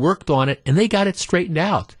 and they worked on it, and they got it straightened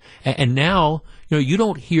out. And now, you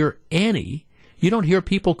don't hear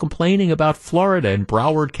people complaining about Florida and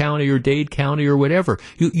Broward County or Dade County or whatever.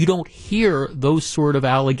 You don't hear those sort of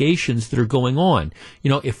allegations that are going on.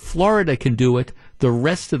 If Florida can do it, the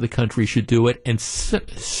rest of the country should do it, and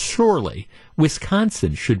surely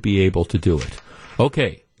Wisconsin should be able to do it.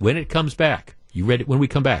 Okay, when it comes back, when we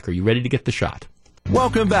come back, are you ready to get the shot?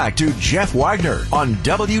 Welcome back to Jeff Wagner on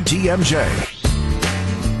WTMJ.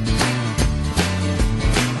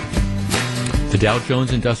 The Dow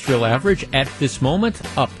Jones Industrial Average at this moment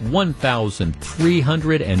up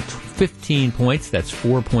 1,315 points. That's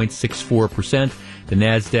 4.64%. The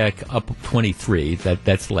NASDAQ up 23.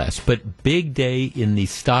 That's less. But big day in the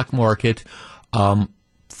stock market.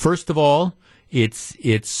 First of all,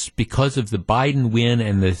 It's because of the Biden win,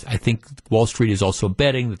 and I think Wall Street is also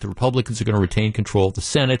betting that the Republicans are going to retain control of the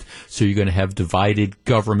Senate, so you're going to have divided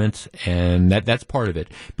government, and that's part of it.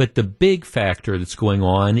 But the big factor that's going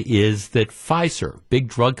on is that Pfizer, big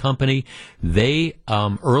drug company, they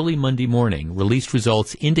early Monday morning released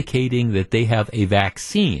results indicating that they have a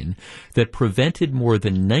vaccine that prevented more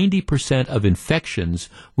than 90% of infections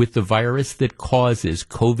with the virus that causes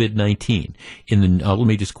COVID-19. Let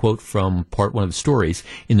me just quote from part one of the stories.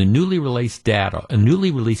 In the newly released data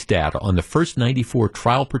on the first 94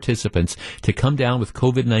 trial participants to come down with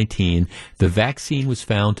COVID-19, the vaccine was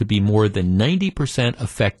found to be more than 90%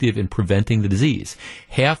 effective in preventing the disease.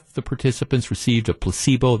 Half the participants received a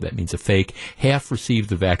placebo, that means a fake, half received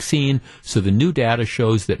the vaccine, so the new data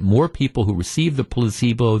shows that more people who received the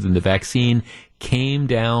placebo than the vaccine came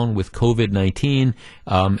down with COVID-19,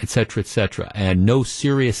 et cetera, and no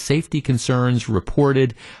serious safety concerns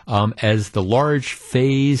reported. As the large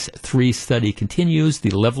phase 3 study continues, the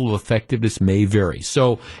level of effectiveness may vary.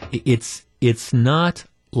 So it's not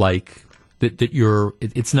like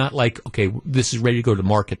it's not like, okay, this is ready to go to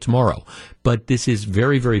market tomorrow. But this is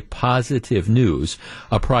very, very positive news.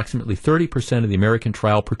 Approximately 30% of the American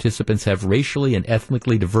trial participants have racially and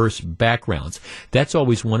ethnically diverse backgrounds. That's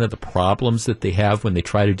always one of the problems that they have when they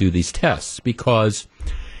try to do these tests, because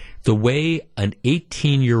the way an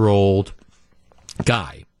 18-year-old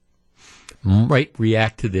guy might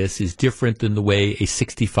react to this is different than the way a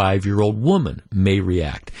 65-year-old woman may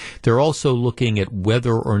react. They're also looking at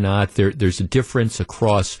whether or not there's a difference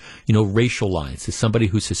across, racial lines. Does somebody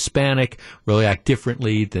who's Hispanic react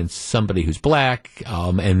differently than somebody who's black?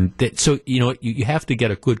 So you have to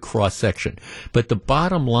get a good cross-section. But the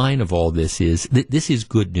bottom line of all this is that this is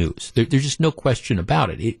good news. There's just no question about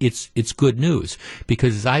it. It's good news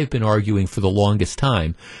because, as I've been arguing for the longest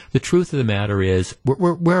time, the truth of the matter is,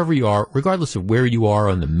 wherever you are, regardless of where you are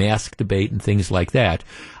on the mask debate and things like that,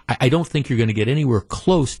 I don't think you're going to get anywhere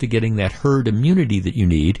close to getting that herd immunity that you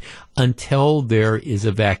need until there is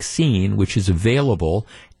a vaccine which is available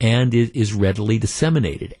and is readily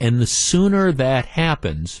disseminated. And the sooner that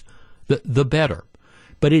happens, the better.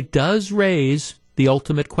 But it does raise the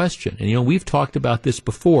ultimate question. And, we've talked about this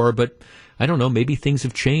before, but I don't know, maybe things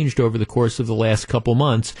have changed over the course of the last couple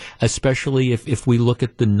months, especially if we look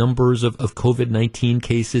at the numbers of COVID-19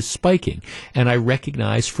 cases spiking. And I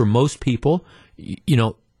recognize for most people,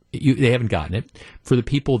 they haven't gotten it. For the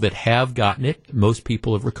people that have gotten it, most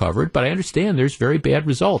people have recovered. But I understand there's very bad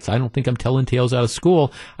results. I don't think I'm telling tales out of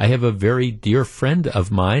school. I have a very dear friend of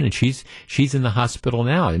mine, and she's in the hospital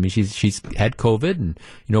now. I mean, she's had COVID and,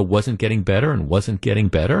 wasn't getting better.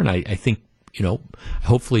 And I think,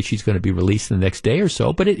 hopefully she's going to be released in the next day or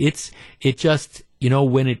so. But it just,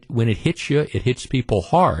 when it hits you, it hits people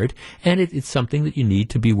hard, and it's something that you need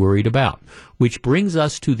to be worried about. Which brings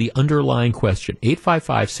us to the underlying question,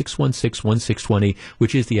 855-616-1620,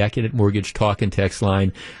 which is the AccuNet Mortgage talk and text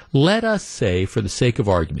line. Let us say, for the sake of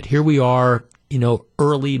argument, here we are,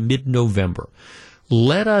 early, mid-November.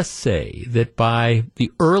 Let us say that by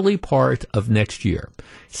the early part of next year,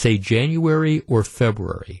 say January or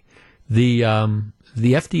February, the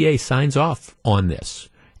FDA signs off on this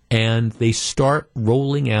and they start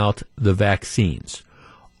rolling out the vaccines.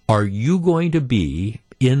 Are you going to be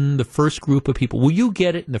in the first group of people? Will you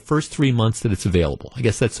get it in the first 3 months that it's available? I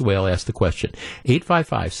guess that's the way I'll ask the question.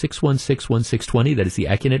 855-616-1620. That is the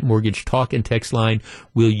AccuNet Mortgage talk and text line.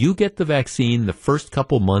 Will you get the vaccine the first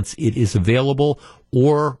couple months it is available,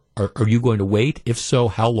 or are you going to wait? If so,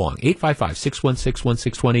 how long?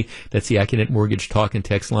 855-616-1620. That's the AccuNet Mortgage talk and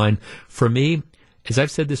text line. For me, as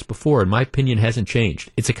I've said this before, and my opinion hasn't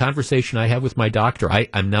changed, it's a conversation I have with my doctor.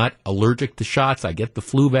 I'm not allergic to shots. I get the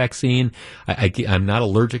flu vaccine. I'm not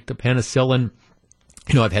allergic to penicillin.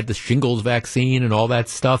 I've had the shingles vaccine and all that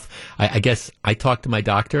stuff. I guess I talk to my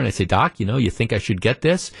doctor and I say, Doc, you think I should get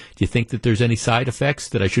this? Do you think that there's any side effects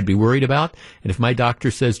that I should be worried about? And if my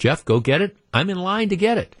doctor says, Jeff, go get it, I'm in line to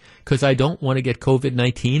get it because I don't want to get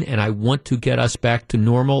COVID-19 and I want to get us back to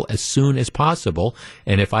normal as soon as possible.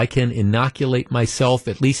 And if I can inoculate myself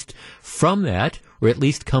at least from that, or at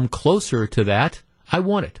least come closer to that, I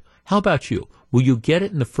want it. How about you? Will you get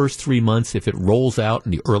it in the first 3 months if it rolls out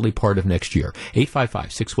in the early part of next year?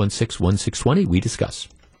 855-616-1620. We discuss.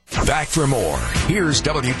 Back for more. Here's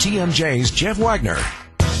WTMJ's Jeff Wagner.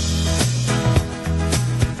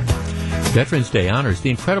 Veterans Day honors the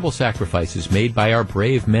incredible sacrifices made by our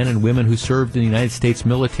brave men and women who served in the United States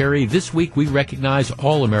military. This week, we recognize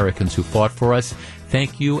all Americans who fought for us.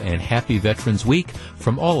 Thank you and happy Veterans Week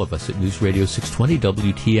from all of us at News Radio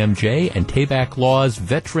 620 WTMJ and Tabak Law's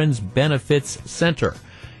Veterans Benefits Center.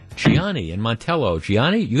 Gianni in Montello.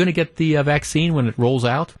 Gianni, you going to get the vaccine when it rolls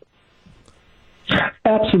out?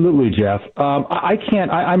 Absolutely, Jeff. I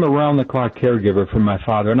can't. I'm a round-the-clock caregiver for my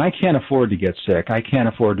father, and I can't afford to get sick. I can't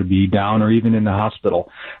afford to be down or even in the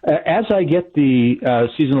hospital. As I get the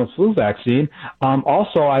seasonal flu vaccine,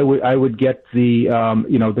 also I would get the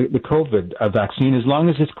the COVID vaccine as long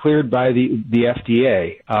as it's cleared by the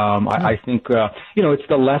FDA. I think it's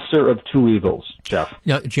the lesser of two evils, Jeff.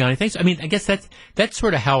 Now, Gianni, thanks. I mean, I guess that's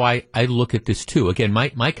sort of how I look at this too. Again,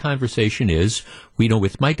 my conversation is,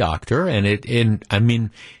 with my doctor, and I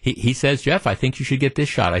mean, he says, Jeff, I think you should get this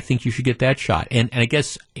shot. I think you should get that shot. And I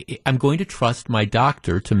guess I'm going to trust my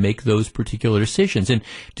doctor to make those particular decisions. And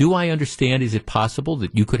do I understand, is it possible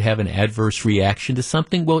that you could have an adverse reaction to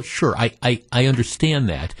something? Well, sure, I understand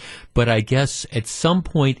that. But I guess at some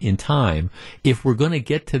point in time, if we're going to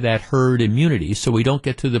get to that herd immunity, so we don't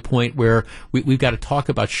get to the point where we've got to talk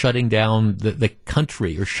about shutting down the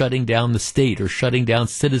country or shutting down the state or shutting down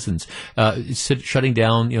citizens, shutting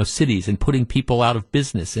down cities and putting people out of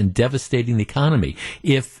business and devastating the economy.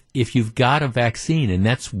 If you've got a vaccine, and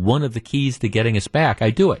that's one of the keys to getting us back, I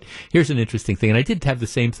do it. Here's an interesting thing, and I did have the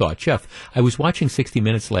same thought. Jeff, I was watching 60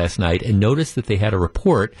 Minutes last night and noticed that they had a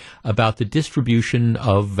report about the distribution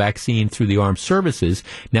of vaccine through the armed services.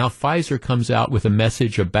 Now Pfizer comes out with a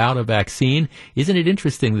message about a vaccine. Isn't it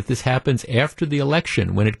interesting that this happens after the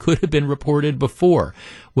election when it could have been reported before?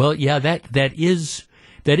 Well, yeah, that is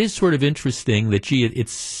that is sort of interesting that, gee,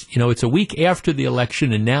 it's a week after the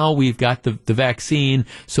election and now we've got the vaccine,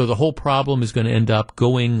 so the whole problem is going to end up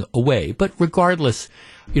going away. But regardless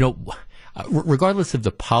of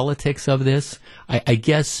the politics of this, I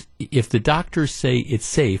guess if the doctors say it's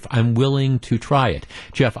safe, I'm willing to try it.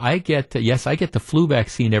 Jeff, I get the flu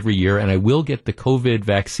vaccine every year, and I will get the COVID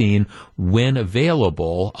vaccine when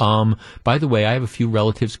available. By the way, I have a few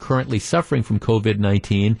relatives currently suffering from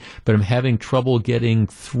COVID-19, but I'm having trouble getting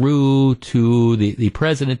through to the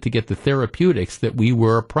president to get the therapeutics that we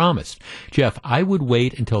were promised. Jeff, I would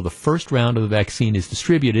wait until the first round of the vaccine is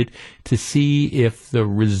distributed to see if the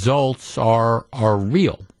results are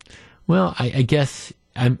real. Well, I guess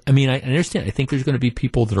I understand. I think there's going to be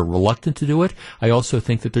people that are reluctant to do it. I also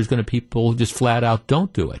think that there's going to be people who just flat out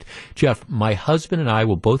don't do it. Jeff, my husband and I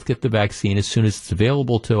will both get the vaccine as soon as it's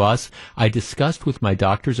available to us. I discussed with my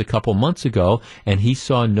doctors a couple months ago, and he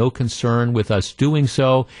saw no concern with us doing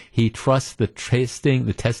so. He trusts the testing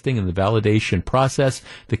and the validation process,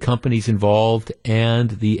 the companies involved, and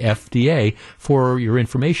the FDA. For your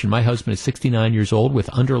information, my husband is 69 years old with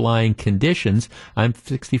underlying conditions. I'm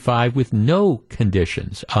 65 with no conditions.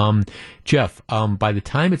 Jeff, by the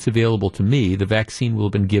time it's available to me, the vaccine will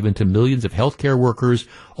have been given to millions of healthcare workers,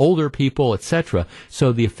 older people, etc.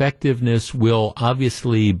 So the effectiveness will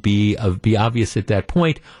obviously be obvious at that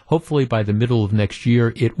point. Hopefully by the middle of next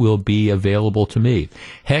year, it will be available to me.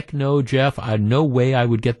 Heck no, Jeff, no way I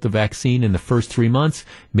would get the vaccine in the first 3 months,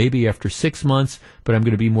 maybe after 6 months, but I'm going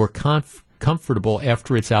to be more comfortable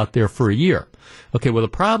after it's out there for a year. Okay, well, the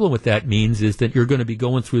problem with that means is that you're going to be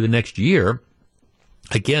going through the next year,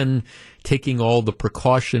 again, taking all the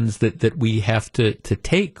precautions that we have to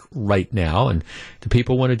take right now, and do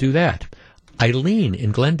people want to do that? Eileen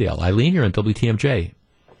in Glendale. Eileen, you're on WTMJ.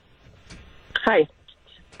 Hi.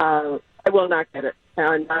 I will not get it.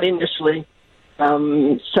 Not initially.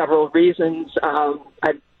 Several reasons.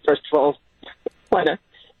 I first of all want to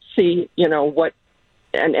see, what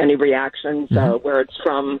and any reactions, where it's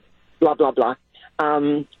from, blah blah blah.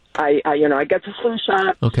 I get the flu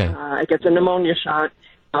shot. Okay. I get the pneumonia shot.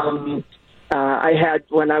 I had,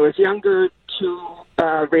 when I was younger,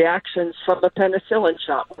 2 reactions from the penicillin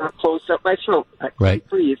shot where it closed up my throat. I couldn't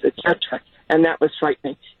breathe, etc. And that was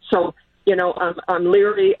frightening. So, I'm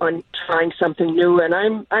leery on trying something new, and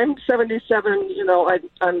I'm 77.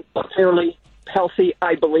 I'm fairly healthy,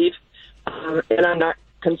 I believe, and I'm not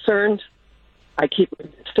concerned. I keep my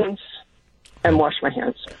distance and wash my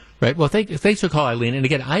hands. Right. Well, thanks for calling, Eileen. And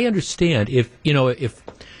again, I understand if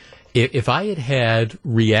I had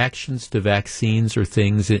reactions to vaccines or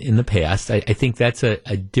things in the past, I think that's a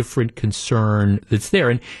different concern that's there.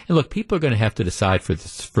 And look, people are going to have to decide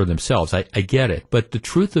for themselves. I get it. But the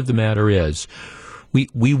truth of the matter is,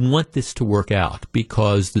 we want this to work out,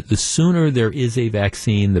 because the sooner there is a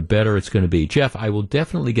vaccine, the better it's going to be. Jeff, I will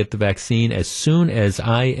definitely get the vaccine as soon as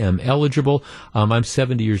I am eligible. I'm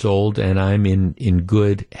 70 years old and I'm in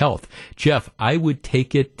good health. Jeff, I would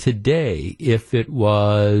take it today if it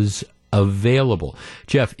was available.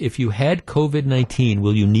 Jeff, if you had COVID-19,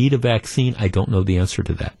 will you need a vaccine? I don't know the answer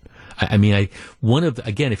to that. Again,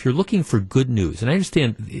 if you're looking for good news, and I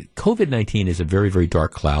understand COVID-19 is a very, very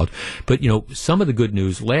dark cloud, but, some of the good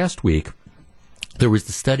news last week, there was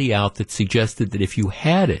the study out that suggested that if you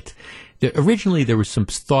had it, originally there was some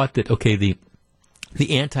thought that, okay, the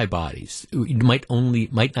antibodies might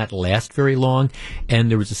not last very long, and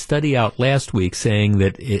there was a study out last week saying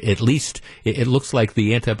that it looks like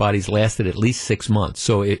the antibodies lasted at least 6 months.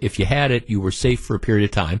 So if you had it, you were safe for a period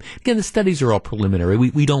of time. Again, the studies are all preliminary.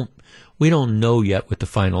 We don't know yet what the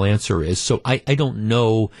final answer is. So I don't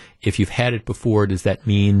know if you've had it before. Does that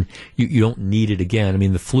mean you don't need it again? I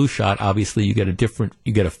mean, the flu shot, obviously,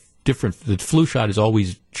 the flu shot is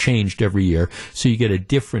always changed every year, so you get a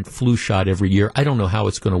different flu shot every year. I don't know how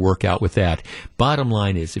it's going to work out with that. Bottom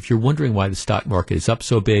line is, if you're wondering why the stock market is up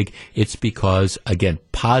so big, it's because, again,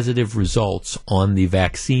 positive results on the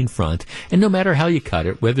vaccine front. And no matter how you cut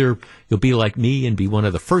it, whether you'll be like me and be one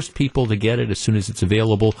of the first people to get it as soon as it's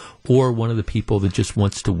available, or one of the people that just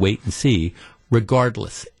wants to wait and see,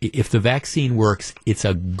 regardless, if the vaccine works, it's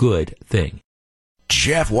a good thing.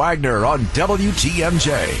 Jeff Wagner on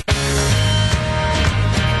WTMJ.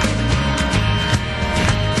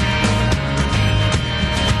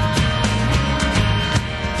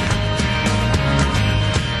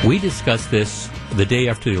 We discussed this the day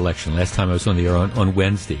after the election, last time I was on the air on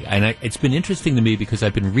Wednesday. And it's been interesting to me because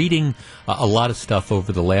I've been reading a lot of stuff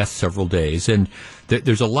over the last several days, and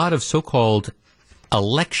there's a lot of so-called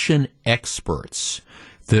election experts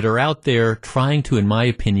that are out there trying to, in my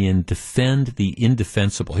opinion, defend the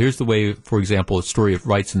indefensible. Here's the way, for example, a story it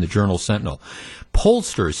writes in the Journal Sentinel.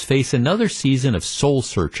 Pollsters face another season of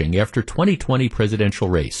soul-searching after 2020 presidential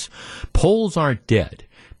race. Polls aren't dead,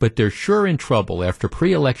 but they're sure in trouble after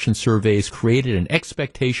pre-election surveys created an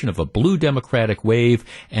expectation of a blue Democratic wave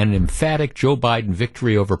and an emphatic Joe Biden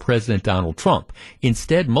victory over President Donald Trump.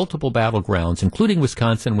 Instead, multiple battlegrounds, including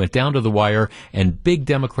Wisconsin, went down to the wire, and big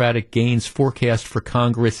Democratic gains forecast for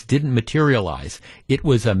Congress didn't materialize. It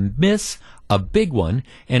was a miss, a big one,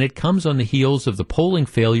 and it comes on the heels of the polling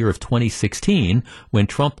failure of 2016 when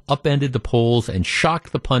Trump upended the polls and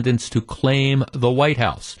shocked the pundits to claim the White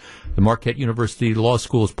House. The Marquette University Law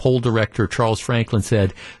School's poll director, Charles Franklin,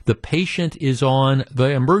 said, "The patient is on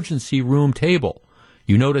the emergency room table."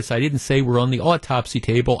 You notice I didn't say we're on the autopsy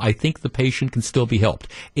table. I think the patient can still be helped.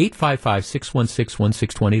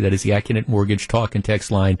 855-616-1620, that is the Accunet Mortgage talk and text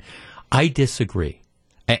line. I disagree.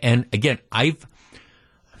 And again, I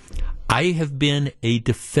have been a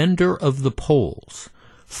defender of the polls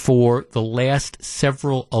for the last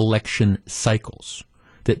several election cycles.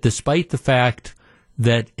 That despite the fact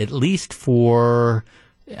that at least going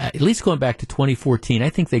back to 2014, I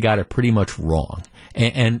think they got it pretty much wrong.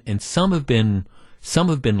 And some have been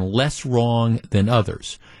less wrong than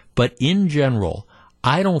others. But in general,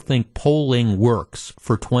 I don't think polling works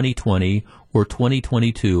for 2020 or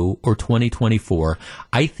 2022 or 2024.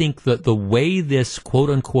 I think that the way this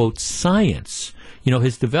quote-unquote science,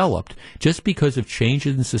 has developed just because of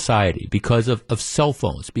changes in society, because of cell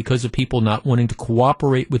phones, because of people not wanting to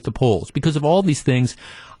cooperate with the polls, because of all these things,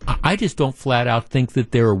 I just don't flat out think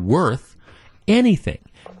that they're worth anything.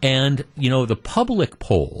 And, the public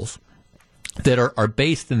polls that are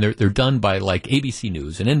based, and they're done by like ABC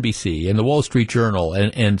News and NBC and the Wall Street Journal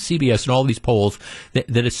and CBS and all these polls,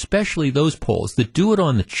 that especially those polls that do it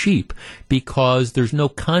on the cheap because there's no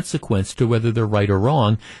consequence to whether they're right or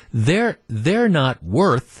wrong, they're not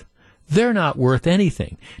worth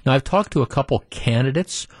anything. Now, I've talked to a couple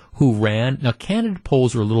candidates who ran. Now, candidate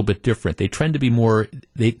polls are a little bit different. They tend to be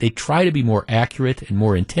they try to be more accurate and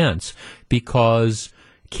more intense because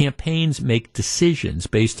campaigns make decisions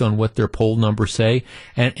based on what their poll numbers say.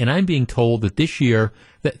 And I'm being told that this year,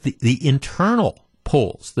 that the internal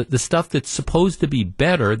polls, the stuff that's supposed to be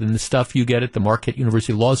better than the stuff you get at the Marquette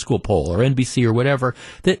University Law School poll or NBC or whatever,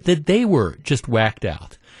 that they were just whacked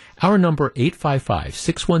out. Our number,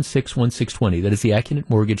 855-616-1620. That is the Accunet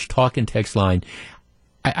Mortgage talk and text line.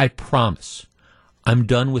 I promise I'm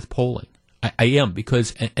done with polling. I am,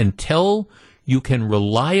 because until you can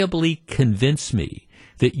reliably convince me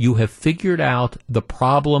that you have figured out the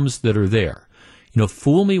problems that are there.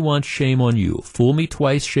 Fool me once, shame on you. Fool me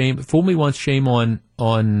twice, fool me once, shame on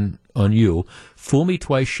you. Fool me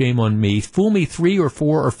twice, shame on me. Fool me 3 or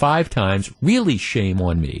 4 or 5 times, really shame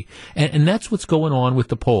on me. And that's what's going on with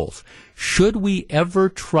the polls. Should we ever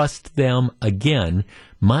trust them again?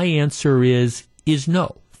 My answer is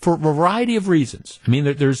no. For a variety of reasons. I mean,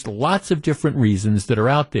 there's lots of different reasons that are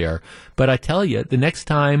out there. But I tell you, the next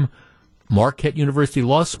time Marquette University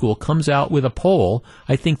Law School comes out with a poll,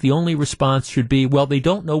 I think the only response should be, well, they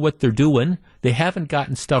don't know what they're doing. They haven't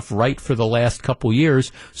gotten stuff right for the last couple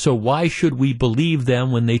years, so why should we believe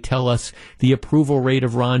them when they tell us the approval rate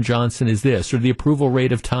of Ron Johnson is this, or the approval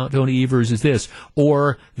rate of Tony Evers is this,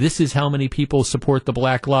 or this is how many people support the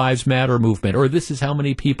Black Lives Matter movement, or this is how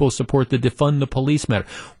many people support the Defund the Police matter.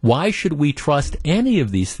 Why should we trust any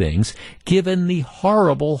of these things given the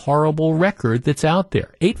horrible, horrible record that's out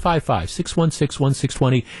there?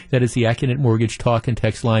 855-616-1620, that is the Accunet Mortgage talk and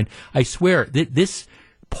text line. I swear, this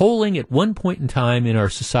polling at one point in time in our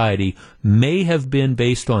society may have been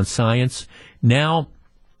based on science. Now,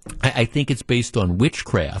 I think it's based on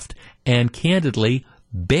witchcraft, and candidly,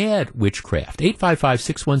 bad witchcraft.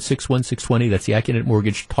 855-616-1620, that's the Accunet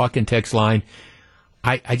Mortgage talk and text line.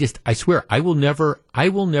 I swear, I will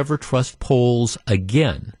never trust polls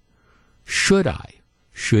again. Should I?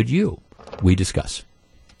 Should you? We discuss.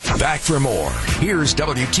 Back for more. Here's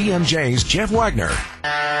WTMJ's Jeff Wagner.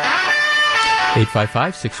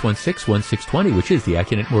 855-616-1620, which is the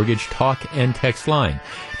Accunet Mortgage talk and text line.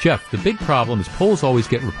 Jeff, the big problem is polls always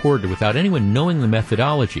get reported without anyone knowing the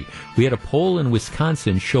methodology. We had a poll in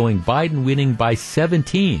Wisconsin showing Biden winning by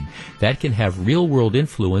 17. That can have real-world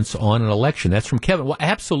influence on an election. That's from Kevin. Well,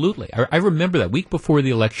 absolutely. I remember that week before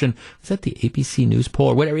the election. Was that the ABC News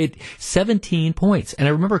poll or whatever? 17 points. And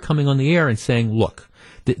I remember coming on the air and saying, look,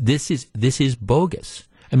 this is bogus.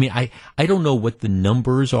 I mean, I don't know what the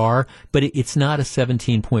numbers are, but it's not a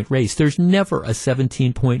 17-point race. There's never a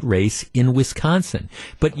 17-point race in Wisconsin.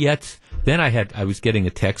 But yet, then I was getting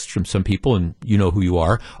a text from some people, and you know who you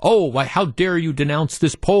are. Oh, why, how dare you denounce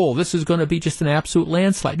this poll? This is going to be just an absolute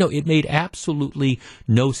landslide. No, it made absolutely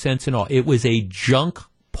no sense at all. It was a junk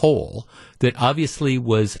poll that obviously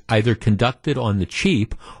was either conducted on the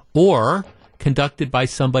cheap or conducted by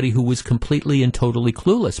somebody who was completely and totally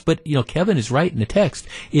clueless. But, you know, Kevin is right in the text.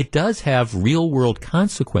 It does have real-world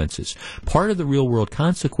consequences. Part of the real-world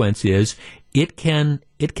consequence is it can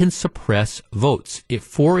suppress votes. If,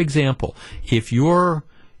 for example, if you're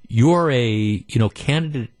a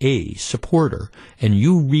candidate A supporter, and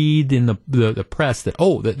you read in the press that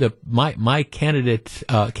my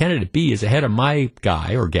candidate B is ahead of my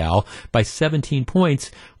guy or gal by 17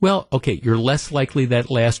 points. Well, okay, you're less likely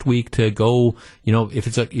that last week to go.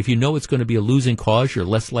 If you know it's going to be a losing cause, you're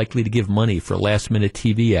less likely to give money for last minute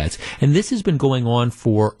TV ads. And this has been going on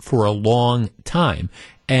for a long time.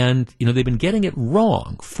 And, they've been getting it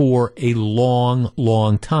wrong for a long,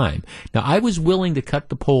 long time. Now, I was willing to cut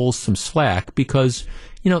the polls some slack because,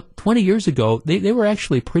 20 years ago, they were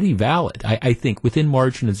actually pretty valid, I think, within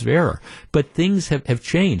margins of error. But things have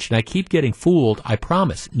changed, and I keep getting fooled, I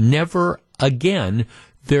promise. Never again.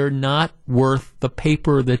 They're not worth the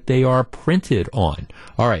paper that they are printed on.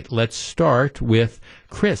 All right, let's start with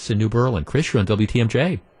Chris in New Berlin. Chris, you're on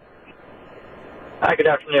WTMJ. Hi, good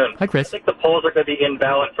afternoon. Hi, Chris. I think the polls are going to be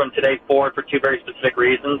invalid from today forward for two very specific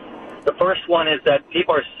reasons. The first one is that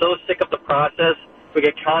people are so sick of the process. We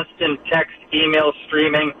get constant text, email,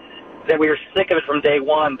 streaming, that we are sick of it from day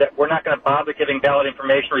one, that we're not going to bother giving valid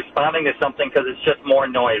information, responding to something because it's just more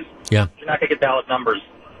noise. Yeah. You're not going to get valid numbers.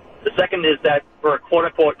 The second is that for a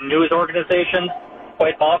quote-unquote news organization,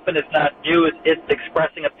 quite often it's not news, it's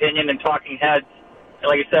expressing opinion and talking heads. And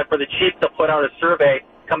like I said, for the chief to put out a survey,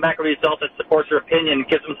 come back a result that supports their opinion,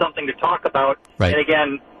 gives them something to talk about. Right. And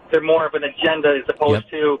again, they're more of an agenda as opposed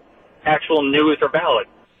to actual news or ballot.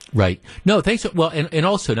 Right. No, thanks. Well, and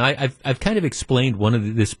also, now I've kind of explained one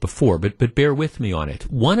of this before, but bear with me on it.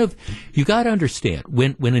 You got to understand,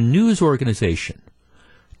 when a news organization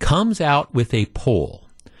comes out with a poll,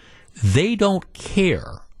 they don't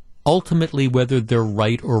care ultimately whether they're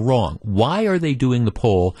right or wrong. Why are they doing the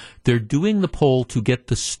poll? They're doing the poll to get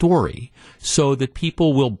the story so that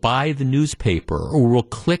people will buy the newspaper or will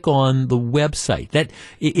click on the website. That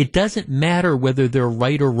it doesn't matter whether they're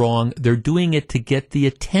right or wrong. They're doing it to get the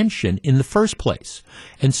attention in the first place.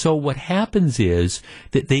 And so what happens is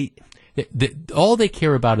that all they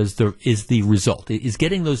care about is the result, is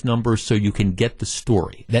getting those numbers so you can get the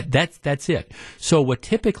story. That's it. So what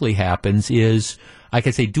typically happens is, like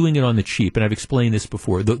I say, doing it on the cheap, and I've explained this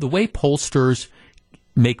before. The way pollsters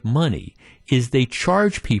make money is they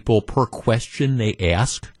charge people per question they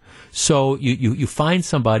ask. So you find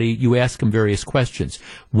somebody, you ask them various questions.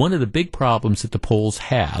 One of the big problems that the polls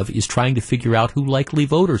have is trying to figure out who likely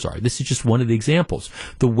voters are. This is just one of the examples.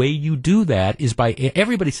 The way you do that is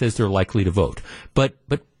everybody says they're likely to vote, but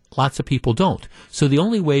lots of people don't. So the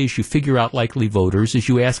only ways you figure out likely voters is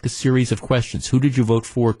you ask a series of questions. Who did you vote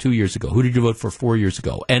for 2 years ago? Who did you vote for 4 years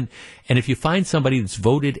ago? And if you find somebody that's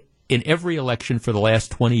voted in every election for the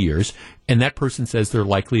last 20 years, and that person says they're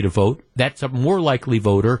likely to vote, that's a more likely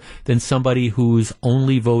voter than somebody who's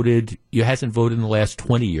only hasn't voted in the last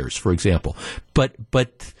 20 years, for example. But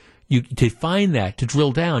to find that, to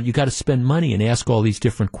drill down, you got to spend money and ask all these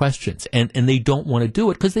different questions. And they don't want to do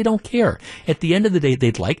it because they don't care. At the end of the day,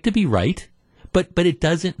 they'd like to be right, but it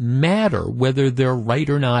doesn't matter whether they're right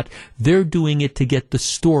or not. They're doing it to get the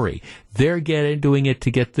story. They're doing it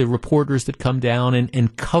to get the reporters that come down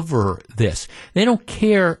and cover this. They don't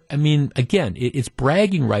care. I mean, again, it's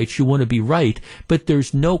bragging rights. You want to be right, but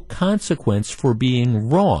there's no consequence for being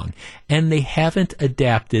wrong. And they haven't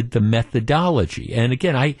adapted the methodology. And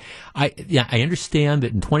again, I understand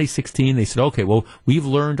that in 2016 they said, okay, well, we've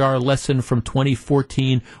learned our lesson from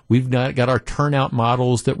 2014. We've got our turnout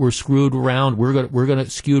models that were screwed around. We're going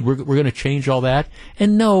to change all that.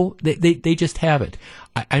 And no, they just haven't.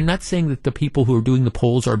 I'm not saying that the people who are doing the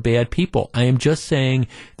polls are bad people. I am just saying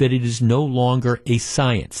that it is no longer a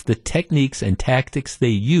science. The techniques and tactics they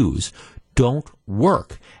use don't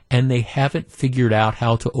work, and they haven't figured out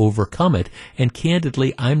how to overcome it. And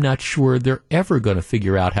candidly, I'm not sure they're ever going to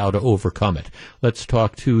figure out how to overcome it. Let's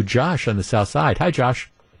talk to Josh on the South Side. Hi,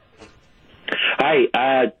 Josh.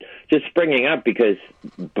 Hi. Just bringing up because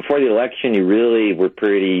before the election, you really were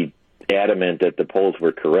pretty adamant that the polls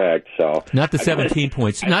were correct. So not the 17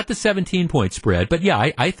 points, not the 17-point spread, but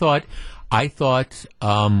yeah, I thought I thought,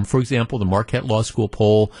 for example, the Marquette Law School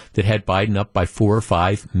poll that had Biden up by 4 or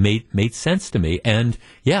 5 made sense to me. And,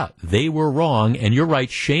 yeah, they were wrong. And you're right.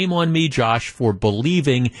 Shame on me, Josh, for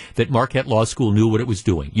believing that Marquette Law School knew what it was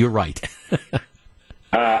doing. You're right.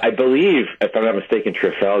 I believe, if I'm not mistaken,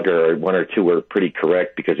 Trafalgar or one or two were pretty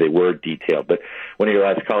correct because they were detailed. But one of your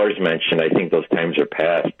last callers mentioned, I think those times are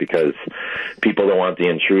past because people don't want the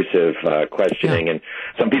intrusive questioning, and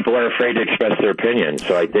some people are afraid to express their opinion.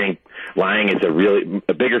 So I think lying is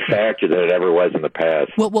a bigger factor than it ever was in the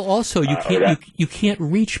past. Well, also you can't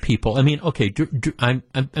reach people. I mean, okay, I'm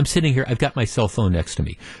sitting here. I've got my cell phone next to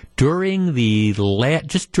me. During the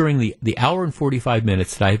hour and 45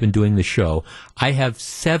 minutes that I've been doing the show, I have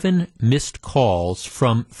 7 missed calls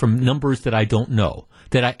from numbers that I don't know.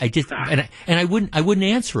 That I just and I wouldn't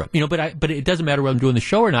answer them, but it doesn't matter whether I'm doing the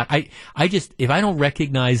show or not. I just, if I don't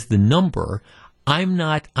recognize the number, I'm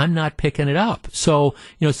not picking it up. So,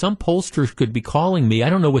 some pollsters could be calling me. I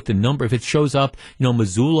don't know what the number, if it shows up,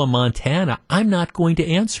 Missoula, Montana, I'm not going to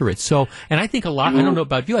answer it. So, and I think I don't know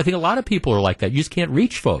about you, I think a lot of people are like that. You just can't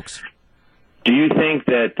reach folks. Do you think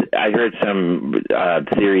that, I heard some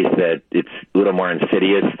theories that it's a little more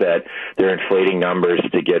insidious, that they're inflating numbers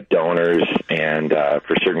to get donors and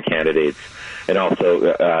for certain candidates, and also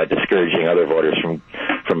discouraging other voters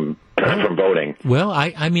from voting? Well,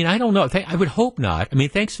 I mean, I don't know. I would hope not. I mean,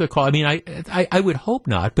 thanks for the call. I mean, I would hope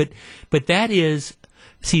not. But that is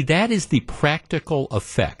the practical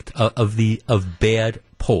effect of bad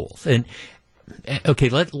polls. And okay,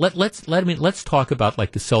 let's talk about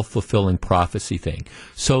like the self-fulfilling prophecy thing.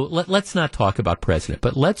 So let's not talk about president,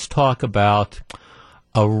 but let's talk about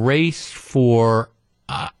a race for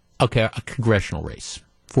a congressional race,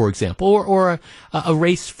 for example, or a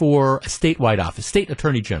race for a statewide office, state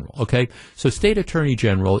attorney general. Okay, so state attorney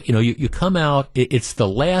general, you come out. It's the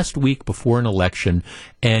last week before an election,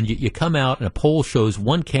 and you come out, and a poll shows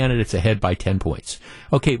one candidate's ahead by 10 points.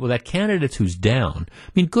 Okay, well, that candidate who's down,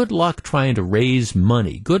 I mean, good luck trying to raise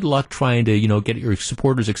money. Good luck trying to, get your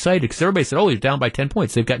supporters excited, because everybody said, oh, he's down by 10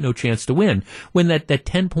 points. They've got no chance to win. When that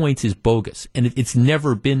 10 points is bogus, and it's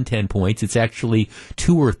never been 10 points. It's actually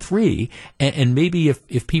 2 or 3. And maybe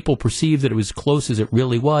if people perceive that it was as close as it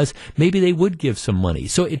really was, maybe they would give some money.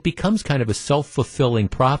 So it becomes kind of a self-fulfilling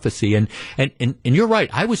prophecy. And you're right.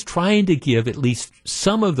 I was trying to give at least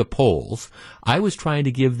some of the polls, I was trying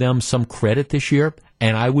to give them some credit this year,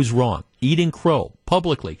 and I was wrong. Eating crow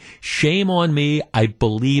publicly. Shame on me. I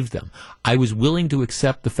believed them. I was willing to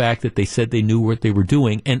accept the fact that they said they knew what they were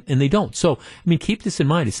doing, and they don't. So, I mean, keep this in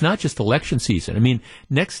mind. It's not just election season. I mean,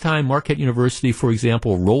 next time Marquette University, for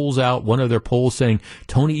example, rolls out one of their polls saying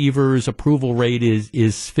Tony Evers' approval rate is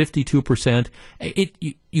 52%,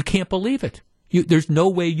 you can't believe it. There's no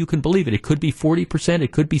way you can believe it. It could be 40%.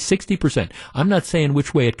 It could be 60%. I'm not saying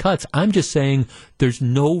which way it cuts. I'm just saying there's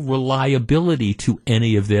no reliability to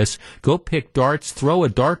any of this. Go pick darts, throw a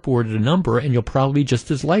dartboard at a number, and you'll probably be just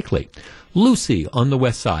as likely. Lucy on the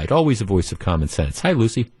West Side, always a voice of common sense. Hi,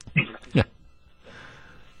 Lucy. Yeah.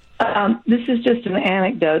 This is just an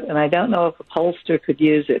anecdote, and I don't know if a pollster could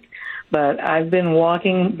use it, but I've been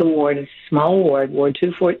walking the ward, it's a small ward, Ward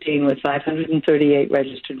 214, with 538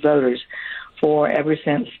 registered voters ever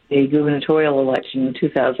since the gubernatorial election in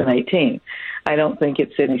 2018. I don't think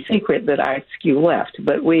it's any secret that I skew left,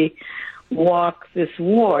 but we walk this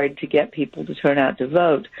ward to get people to turn out to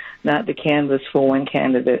vote, not to canvass for one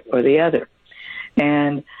candidate or the other.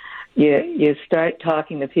 And you start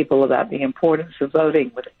talking to people about the importance of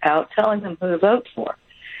voting without telling them who to vote for.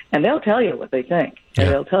 And they'll tell you what they think. Yeah.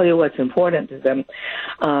 And they'll tell you what's important to them.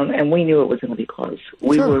 And we knew it was going to be close.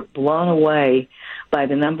 We were blown away by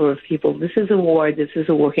the number of people. This is a ward. This is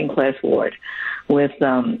a working-class ward with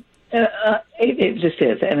it just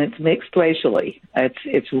is. And it's mixed racially.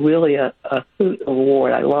 It's really a hoot of a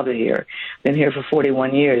ward. I love it here. Been here for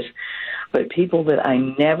 41 years. But people that I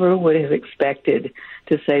never would have expected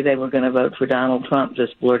to say they were going to vote for Donald Trump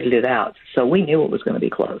just blurted it out. So we knew it was going to be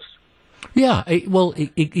close. Yeah, well,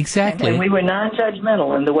 exactly. And we were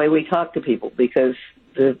non-judgmental in the way we talked to people, because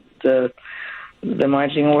the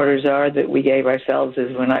marching orders are that we gave ourselves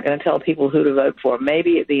is we're not going to tell people who to vote for.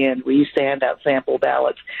 Maybe at the end we used to hand out sample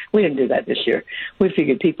ballots. We didn't do that this year. We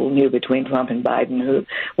figured people knew between Trump and Biden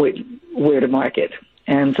where to mark it.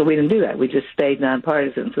 And so we didn't do that. We just stayed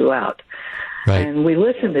nonpartisan throughout. Right. And we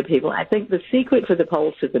listened to people. I think the secret for the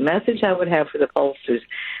pollsters, the message I would have for the pollsters,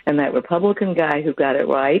 and that Republican guy who got it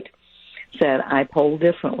right, said, I poll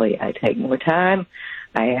differently. I take more time.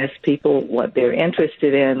 I ask people what they're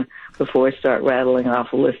interested in before I start rattling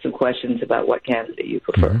off a list of questions about what candidate you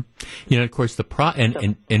prefer. Mm-hmm. You know, of course, the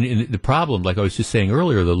problem, like I was just saying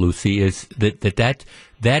earlier, though, Lucy, is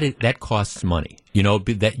that costs money. You know,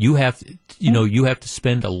 that you have to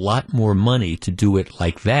spend a lot more money to do it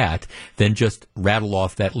like that than just rattle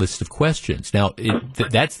off that list of questions. Now,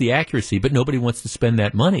 that's the accuracy, but nobody wants to spend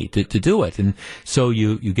that money to do it. And so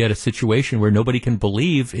you get a situation where nobody can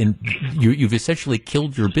believe in, you've essentially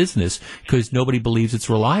killed your business because nobody believes it's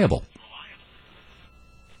reliable.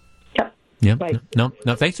 Yeah. Right. No.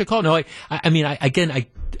 Thanks for calling. No, I mean,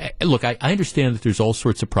 look, I understand that there's all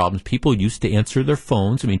sorts of problems. People used to answer their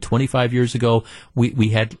phones. I mean, 25 years ago, we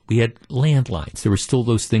had landlines. There were still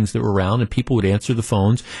those things that were around, and people would answer the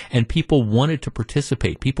phones, and people wanted to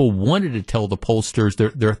participate. People wanted to tell the pollsters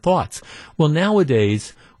their thoughts. Well,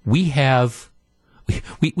 nowadays, we have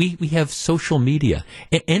social media.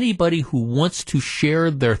 Anybody who wants to share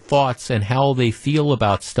their thoughts and how they feel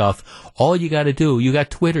about stuff, all you got to do, you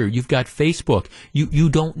got Twitter, you've got Facebook. You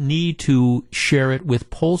don't need to share it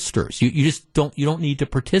with pollsters. You just don't need to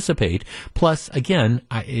participate. Plus, again,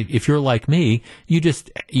 if you're like me, you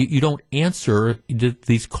don't answer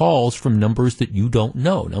these calls from numbers that you don't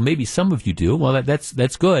know. Now, maybe some of you do. Well,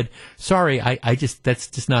 that's good. Sorry, that's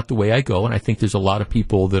just not the way I go, and I think there's a lot of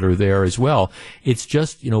people that are there as well. It's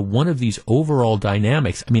just, one of these overall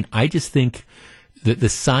dynamics. I mean, I just think that the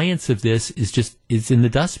science of this is in the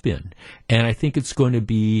dustbin. And I think it's going to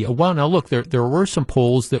be a while. Now, look, there were some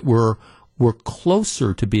polls that were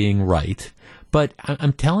closer to being right. But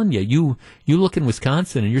I'm telling you, you look in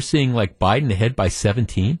Wisconsin and you're seeing like Biden ahead by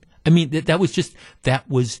 17. I mean, that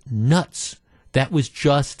was nuts. That was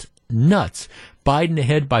just nuts. Biden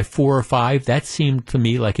ahead by 4 or 5, that seemed to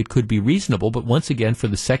me like it could be reasonable. But once again, for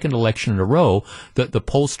the second election in a row, the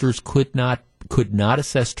pollsters could not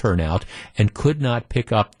assess turnout and could not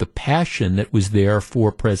pick up the passion that was there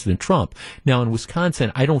for President Trump. Now, in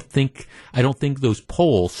Wisconsin, I don't think those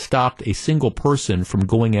polls stopped a single person from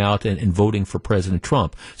going out and voting for President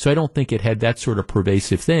Trump. So I don't think it had that sort of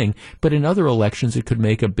pervasive thing. But in other elections, it could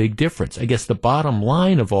make a big difference. I guess the bottom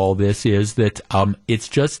line of all this is that it's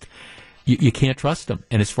just you can't trust them.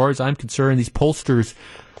 And as far as I'm concerned, these pollsters,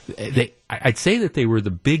 I'd say that they were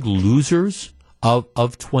the big losers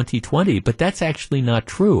of 2020, but that's actually not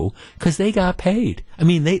true because they got paid. I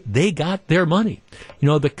mean, they got their money.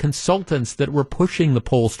 The consultants that were pushing the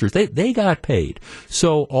pollsters, they got paid.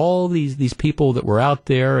 So all these people that were out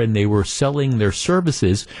there and they were selling their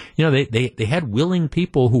services, they had willing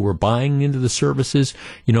people who were buying into the services.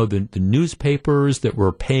 The newspapers that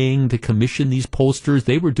were paying to commission these pollsters,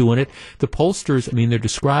 they were doing it. The pollsters, I mean, they're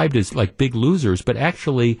described as like big losers, but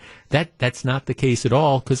actually that's not the case at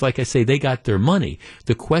all because, like I say, they got their money.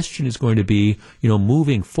 The question is going to be,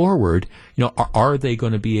 moving forward, are they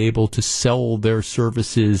going to be able to sell their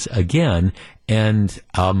services again? And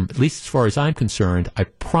at least as far as I'm concerned, I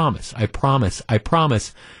promise,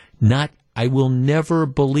 I will never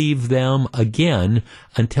believe them again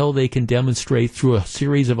until they can demonstrate through a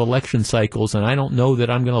series of election cycles, and I don't know that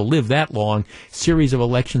I'm going to live that long, series of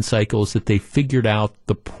election cycles that they figured out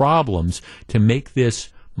the problems to make this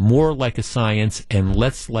more like a science and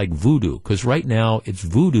less like voodoo, because right now it's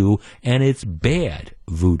voodoo and it's bad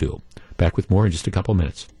voodoo. Back with more in just a couple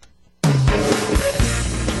minutes.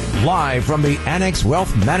 Live from the Annex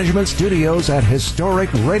Wealth Management Studios at historic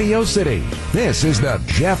Radio City, this is the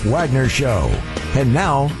Jeff Wagner Show. And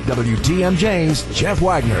now, WTMJ's Jeff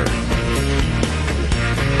Wagner.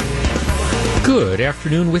 Good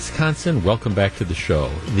afternoon, Wisconsin. Welcome back to the show.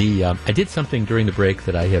 I did something during the break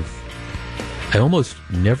that I almost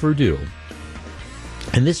never do.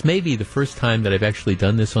 And this may be the first time that I've actually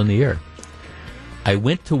done this on the air. I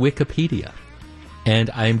went to Wikipedia, and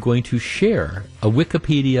I'm going to share a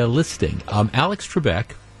Wikipedia listing. Alex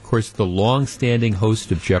Trebek, of course, the long-standing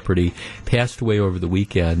host of Jeopardy, passed away over the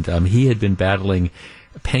weekend. He had been battling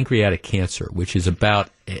pancreatic cancer, which is about...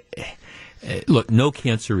 look, no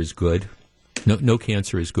cancer is good. No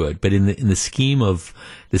cancer is good. But in the scheme of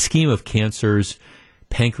cancers,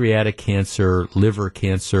 pancreatic cancer, liver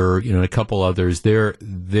cancer, and a couple others, they're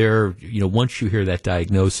once you hear that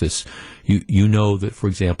diagnosis, you know that, for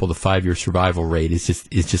example, the 5-year survival rate is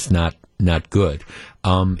just not good.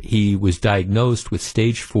 He was diagnosed with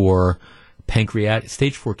stage 4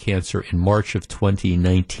 stage 4 cancer in March of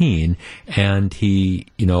 2019, and he,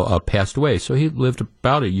 passed away. So he lived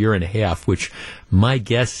about a year and a half, which my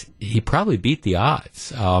guess, he probably beat the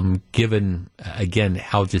odds, given, again,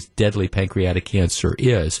 how just deadly pancreatic cancer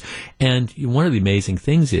is. And one of the amazing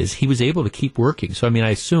things is he was able to keep working. So,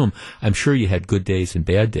 I'm sure you had good days and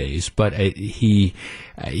bad days, but he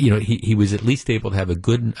was at least able to have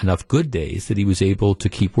enough good days that he was able to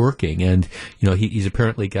keep working. And, he's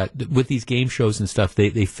apparently got, with these game shows and stuff,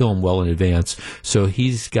 they film well in advance. So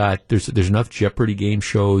there's enough Jeopardy game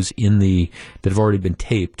shows that have already been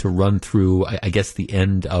taped to run through, I guess, the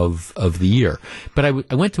end of the year. But I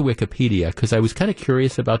went to Wikipedia because I was kind of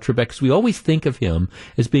curious about Trebek, because we always think of him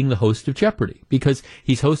as being the host of Jeopardy, because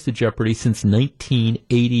he's hosted Jeopardy since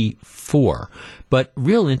 1984. But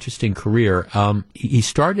real interesting career. He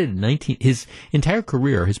started his entire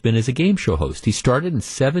career has been as a game show host. He started in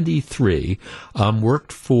 1973,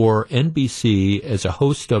 worked for NBC as a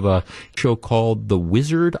host of a show called The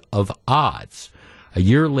Wizard of Odds. A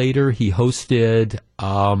year later, he hosted,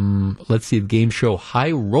 the game show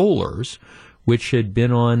High Rollers, which had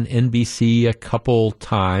been on NBC a couple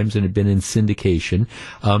times and had been in syndication.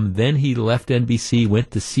 Then he left NBC,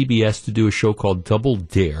 went to CBS to do a show called Double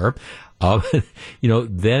Dare.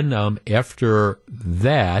 Then after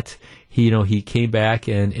that, he came back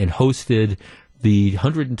and hosted the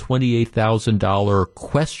 $128,000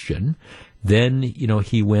 question. Then,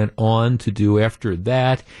 he went on to do, after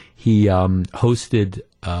that, he hosted,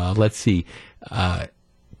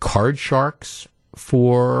 Card Sharks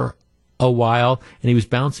for a while, and he was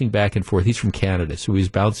bouncing back and forth. He's from Canada, so he was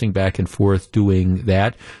bouncing back and forth doing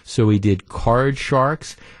that. So he did Card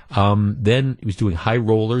Sharks. Then he was doing High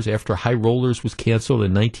Rollers. After High Rollers was canceled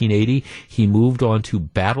in 1980, he moved on to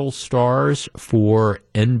Battle Stars for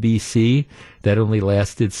NBC. That only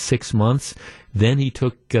lasted 6 months. Then he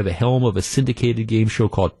took the helm of a syndicated game show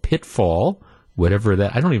called Pitfall, whatever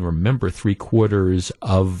that, I don't even remember 3/4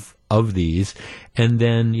 of these. And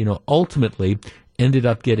then, ultimately ended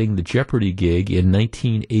up getting the Jeopardy gig in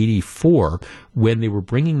 1984 when they were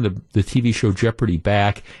bringing the TV show Jeopardy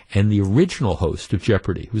back, and the original host of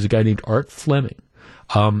Jeopardy, who was a guy named Art Fleming,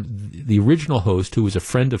 the original host, who was a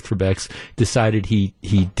friend of Trebek's, decided he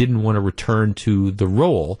didn't want to return to the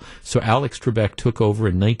role. So Alex Trebek took over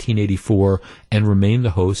in 1984 and remained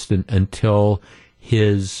the host until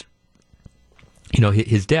his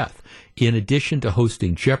death. In addition to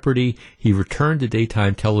hosting Jeopardy, he returned to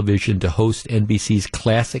daytime television to host NBC's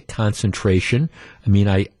Classic Concentration.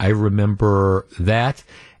 I remember that.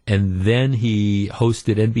 And then he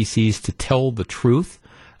hosted NBC's To Tell the Truth.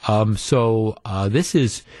 This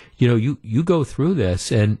is, you go through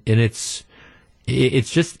this and it's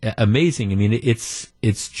just amazing.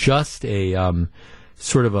 It's just a,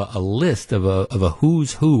 sort of a list of a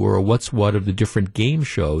who's who or a what's what of the different game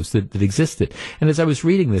shows that existed. And as I was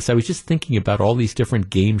reading this, I was just thinking about all these different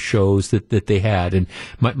game shows that they had. And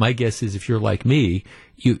my guess is, if you're like me,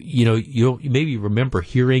 you maybe remember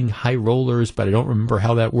hearing High Rollers, but I don't remember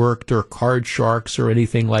how that worked, or Card Sharks or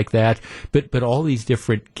anything like that. But all these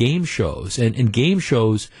different game shows, and game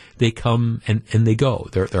shows, they come and they go.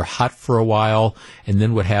 They're hot for a while, and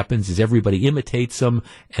then what happens is everybody imitates them,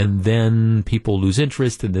 and then people lose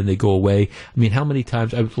interest, and then they go away. How many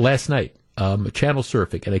times, last night, channel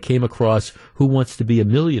surfing, and I came across Who Wants to Be a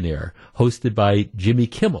Millionaire, hosted by Jimmy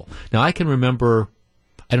Kimmel. Now, I can remember,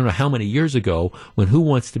 I don't know how many years ago, when Who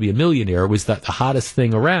Wants to Be a Millionaire was the hottest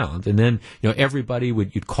thing around. And then, everybody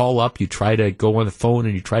you'd call up, you'd try to go on the phone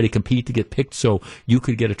and you'd try to compete to get picked so you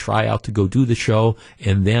could get a tryout to go do the show.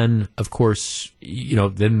 And then, of course,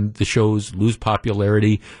 then the shows lose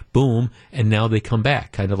popularity, boom, and now they come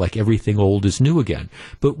back, kind of like everything old is new again.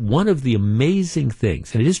 But one of the amazing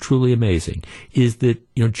things, and it is truly amazing, is that,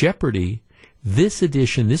 Jeopardy, this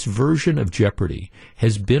version of Jeopardy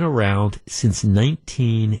has been around since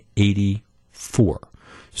 1984.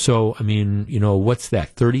 So, what's that,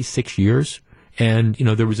 36 years? And,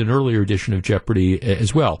 there was an earlier edition of Jeopardy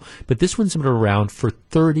as well. But this one's been around for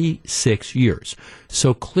 36 years.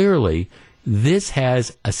 So clearly, this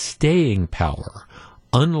has a staying power,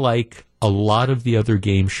 unlike a lot of the other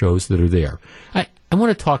game shows that are there. I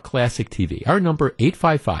want to talk classic TV. Our number,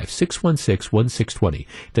 855-616-1620.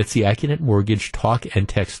 That's the Acunet Mortgage talk and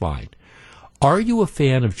text line. Are you a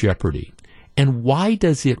fan of Jeopardy? And why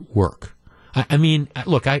does it work?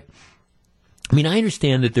 Look, I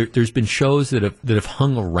understand that there's been shows that have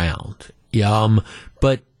hung around.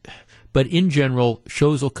 But in general,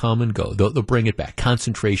 shows will come and go. They'll bring it back.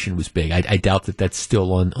 Concentration was big. I doubt that that's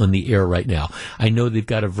still on the air right now. I know they've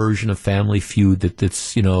got a version of Family Feud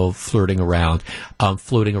that's floating around.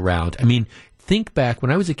 think back,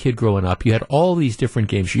 when I was a kid growing up, you had all these different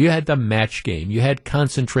games. You had the match game. You had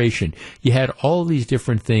concentration. You had all these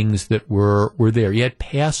different things that were there. You had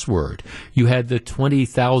password. You had the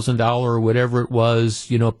 $20,000 or whatever it was,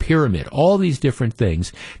 pyramid. All these different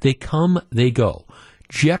things. They come, they go.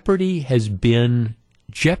 Jeopardy has been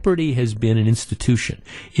an institution.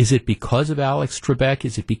 Is it because of Alex Trebek?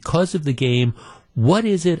 Is it because of the game? What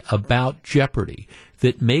is it about Jeopardy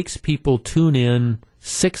that makes people tune in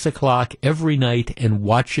 6 o'clock every night and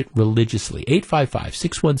watch it religiously?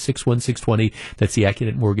 855-616-1620. That's the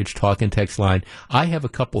AccuNet Mortgage talk and text line. I have a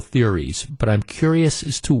couple theories, but I'm curious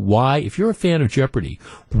as to why, if you're a fan of Jeopardy,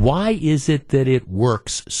 why is it that it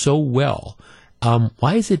works so well?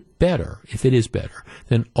 Why is it better, if it is better,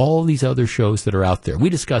 than all these other shows that are out there? We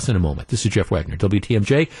discuss in a moment. This is Jeff Wagner,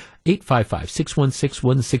 WTMJ,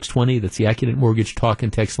 855-616-1620. That's the AccuNet Mortgage talk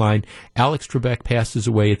and text line. Alex Trebek passes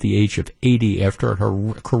away at the age of 80 after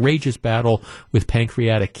her courageous battle with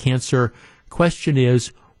pancreatic cancer. Question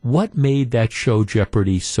is, what made that show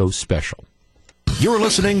Jeopardy so special? You're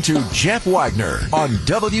listening to Jeff Wagner on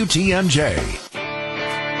WTMJ.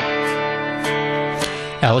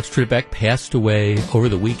 Alex Trebek passed away over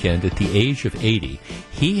the weekend at the age of 80.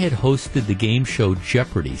 He had hosted the game show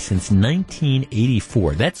Jeopardy since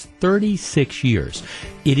 1984. That's 36 years.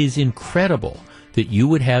 It is incredible that you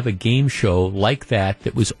would have a game show like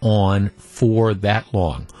that was on for that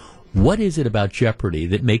long. What is it about Jeopardy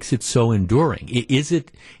that makes it so enduring? Is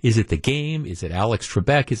it the game? Is it Alex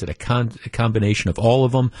Trebek? Is it a combination of all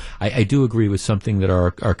of them? I do agree with something that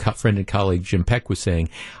our friend and colleague Jim Peck was saying.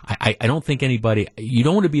 I don't think you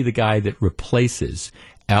don't want to be the guy that replaces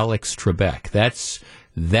Alex Trebek.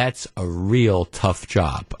 That's a real tough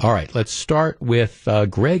job. All right, let's start with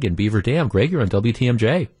Greg in Beaver Dam. Greg, you're on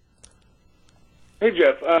WTMJ. Hey,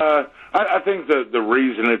 Jeff. I think the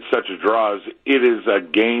reason it's such a draw is it is a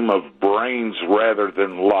game of brains rather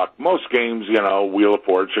than luck. Most games, Wheel of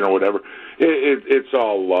Fortune or whatever, it's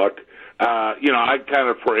all luck. I kind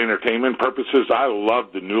of, for entertainment purposes, I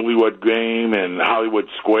love the Newlywed Game and Hollywood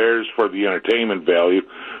Squares for the entertainment value.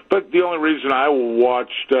 But the only reason I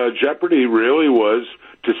watched Jeopardy really was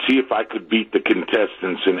to see if I could beat the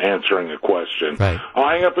contestants in answering a question. Right. I'll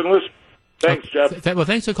hang up and listen. Thanks, Jeff. Well,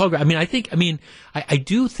 thanks for calling. I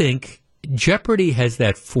do think Jeopardy has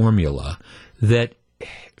that formula that,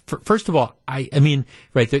 first of all,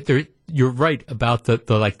 you're right about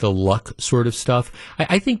the luck sort of stuff.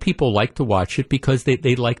 I think people like to watch it because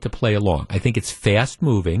they like to play along. I think it's fast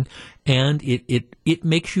moving and it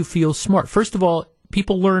makes you feel smart. First of all,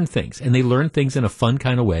 people learn things, and they learn things in a fun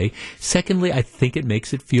kind of way. Secondly, I think it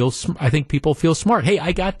makes it I think people feel smart. Hey,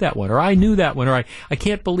 I got that one, or I knew that one, or I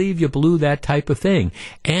can't believe you blew that type of thing.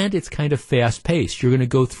 And it's kind of fast-paced. You're going to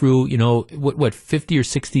go through, 50 or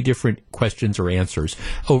 60 different questions or answers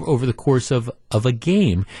over the course of a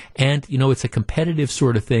game. And, it's a competitive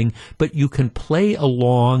sort of thing, but you can play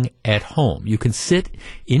along at home. You can sit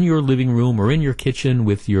in your living room or in your kitchen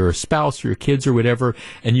with your spouse or your kids or whatever,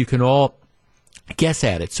 and you can all guess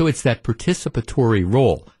at it. So it's that participatory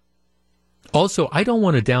role. Also, I don't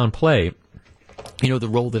want to downplay, the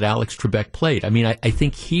role that Alex Trebek played. I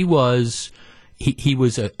think he was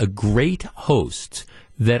a great host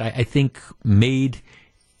that I think made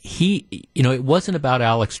it wasn't about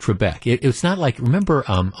Alex Trebek. It was not like, remember,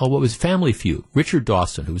 what was Family Feud? Richard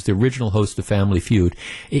Dawson, who was the original host of Family Feud.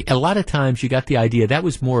 A lot of times you got the idea that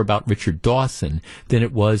was more about Richard Dawson than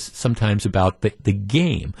it was sometimes about the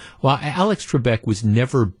game. Well, Alex Trebek was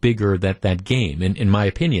never bigger than that game, in my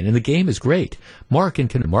opinion. And the game is great. Mark,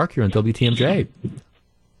 Mark, you're on WTMJ.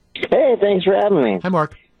 Hey, thanks for having me. Hi,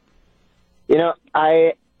 Mark.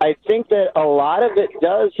 I think that a lot of it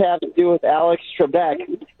does have to do with Alex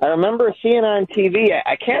Trebek. I remember seeing on TV,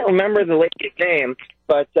 I can't remember the lady's name,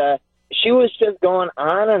 but she was just going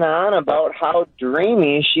on and on about how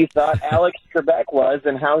dreamy she thought Alex Trebek was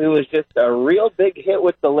and how he was just a real big hit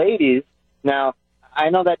with the ladies. Now, I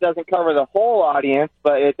know that doesn't cover the whole audience,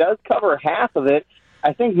 but it does cover half of it.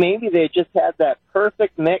 I think maybe they just had that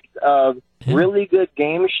perfect mix of really good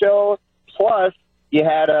game show plus you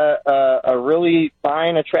had a really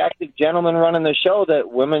fine, attractive gentleman running the show that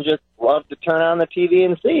women just love to turn on the TV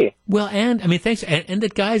and see. Well, thanks, and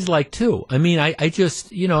that guys like too. Alex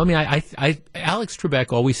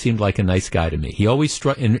Trebek always seemed like a nice guy to me. He always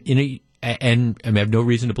struck, and I have no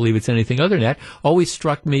reason to believe it's anything other than that, always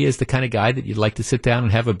struck me as the kind of guy that you'd like to sit down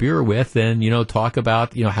and have a beer with and, talk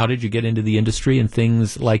about, how did you get into the industry and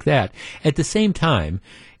things like that. At the same time,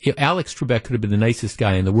 Alex Trebek could have been the nicest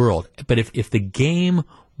guy in the world, but if the game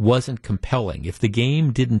wasn't compelling, if the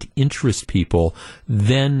game didn't interest people,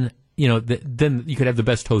 then then you could have the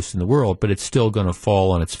best host in the world, but it's still going to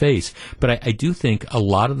fall on its face. But I do think a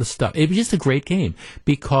lot of the stuff, it was just a great game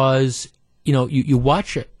because, you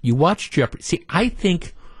watch Jeopardy. See, I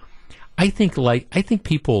think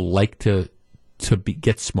people like to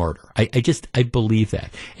get smarter. I believe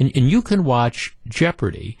that. And you can watch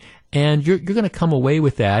Jeopardy and you're going to come away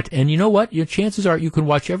with that. And you know what? Your chances are you can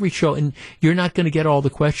watch every show and you're not going to get all the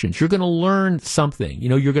questions. You're going to learn something.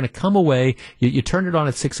 You're going to come away. You turn it on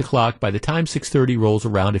at 6 o'clock. By the time 6:30 rolls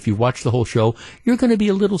around, if you watch the whole show, you're going to be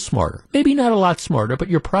a little smarter. Maybe not a lot smarter, but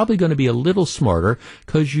you're probably going to be a little smarter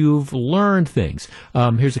because you've learned things.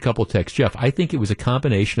 Here's a couple of texts. Jeff, I think it was a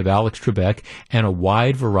combination of Alex Trebek and a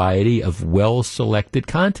wide variety of well-selected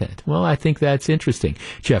content. Well, I think that's interesting.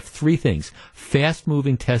 Jeff, 3 things.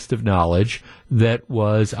 Fast-moving test of knowledge that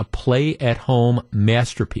was a play-at-home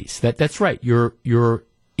masterpiece. That's right. You're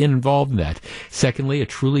involved in that. Secondly, a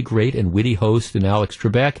truly great and witty host in Alex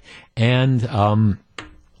Trebek, and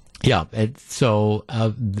so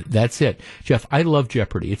that's it. Jeff, I love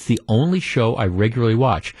Jeopardy. It's the only show I regularly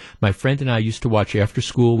watch. My friend and I used to watch after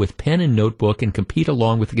school with pen and notebook and compete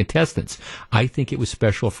along with the contestants. I think it was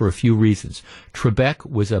special for a few reasons. Trebek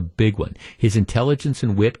was a big one. His intelligence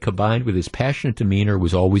and wit combined with his passionate demeanor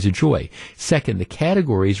was always a joy. Second, the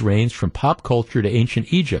categories ranged from pop culture to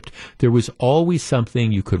ancient Egypt. There was always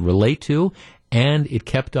something you could relate to, and it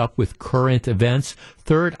kept up with current events.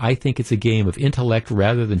 Third, I think it's a game of intellect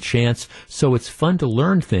rather than chance, so it's fun to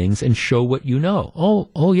learn things and show what you know.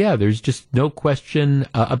 Oh yeah, there's just no question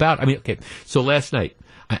about. Okay, so last night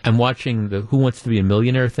I'm watching the Who Wants to Be a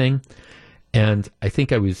Millionaire thing, and I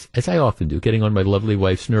think I was, as I often do, getting on my lovely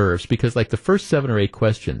wife's nerves because the first 7 or 8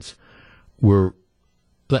 questions were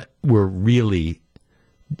really,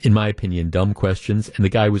 in my opinion, dumb questions, and the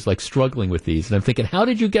guy was struggling with these, and I'm thinking, how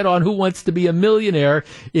did you get on Who Wants to Be a Millionaire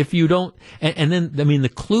if you don't? And then, the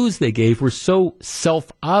clues they gave were so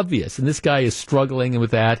self-obvious, and this guy is struggling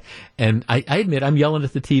with that, and I admit, I'm yelling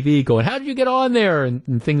at the TV, going, how did you get on there,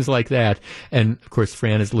 and things like that, and of course,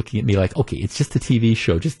 Fran is looking at me like, okay, it's just a TV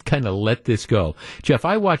show, just kind of let this go. Jeff,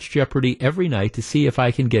 I watch Jeopardy every night to see if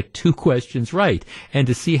I can get 2 questions right, and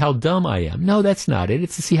to see how dumb I am. No, that's not it.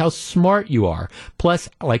 It's to see how smart you are. Plus,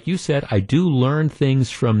 like you said, I do learn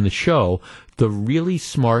things from the show. The really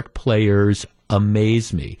smart players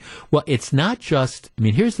amaze me. Well, it's not just,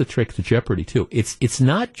 here's the trick to Jeopardy too. It's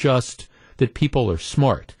not just that people are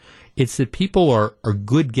smart. It's that people are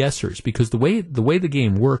good guessers, because the way the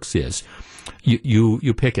game works is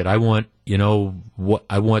you pick it. I want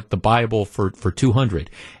the Bible for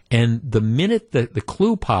 200. And the minute the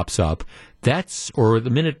clue pops up, or the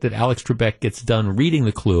minute that Alex Trebek gets done reading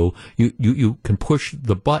the clue, you can push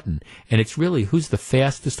the button. And it's really who's the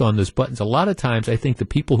fastest on those buttons. A lot of times I think the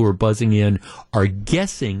people who are buzzing in are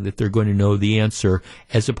guessing that they're going to know the answer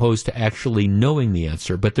as opposed to actually knowing the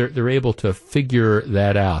answer. But they're able to figure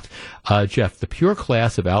that out. Jeff, the pure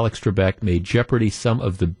class of Alex Trebek made Jeopardy some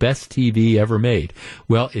of the best TV ever made.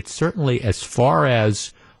 Well, it's certainly, as far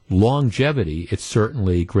as longevity, it's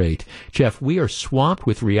certainly great. Jeff, we are swamped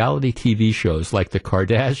with reality TV shows like The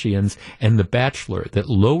Kardashians and The Bachelor that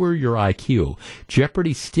lower your IQ.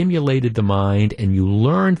 Jeopardy stimulated the mind, and you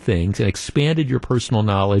learned things and expanded your personal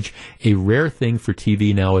knowledge, a rare thing for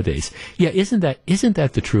TV nowadays. Yeah, isn't that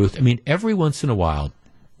the truth? Every once in a while,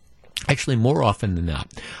 actually more often than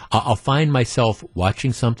not, I'll find myself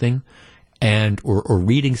watching something or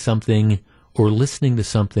reading something or listening to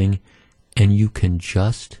something, and you can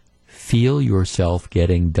just feel yourself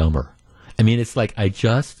getting dumber. It's like I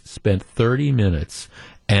just spent 30 minutes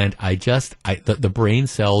and the brain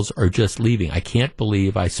cells are just leaving. I can't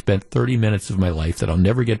believe I spent 30 minutes of my life that I'll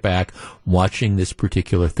never get back watching this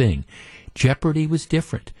particular thing. Jeopardy was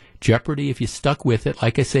different. Jeopardy, if you stuck with it,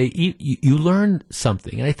 like I say, you learn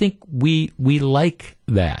something. And I think we like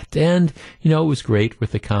that. And, it was great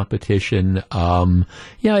with the competition.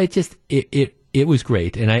 It was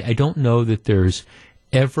great, and I don't know that there's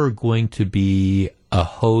ever going to be a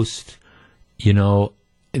host, that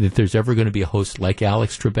there's ever going to be a host like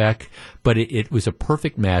Alex Trebek, but it was a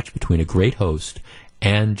perfect match between a great host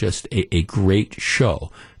and just a great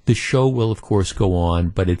show. The show will, of course, go on,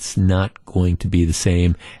 but it's not going to be the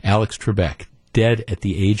same. Alex Trebek, dead at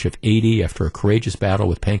the age of 80 after a courageous battle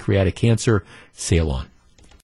with pancreatic cancer. Sail on.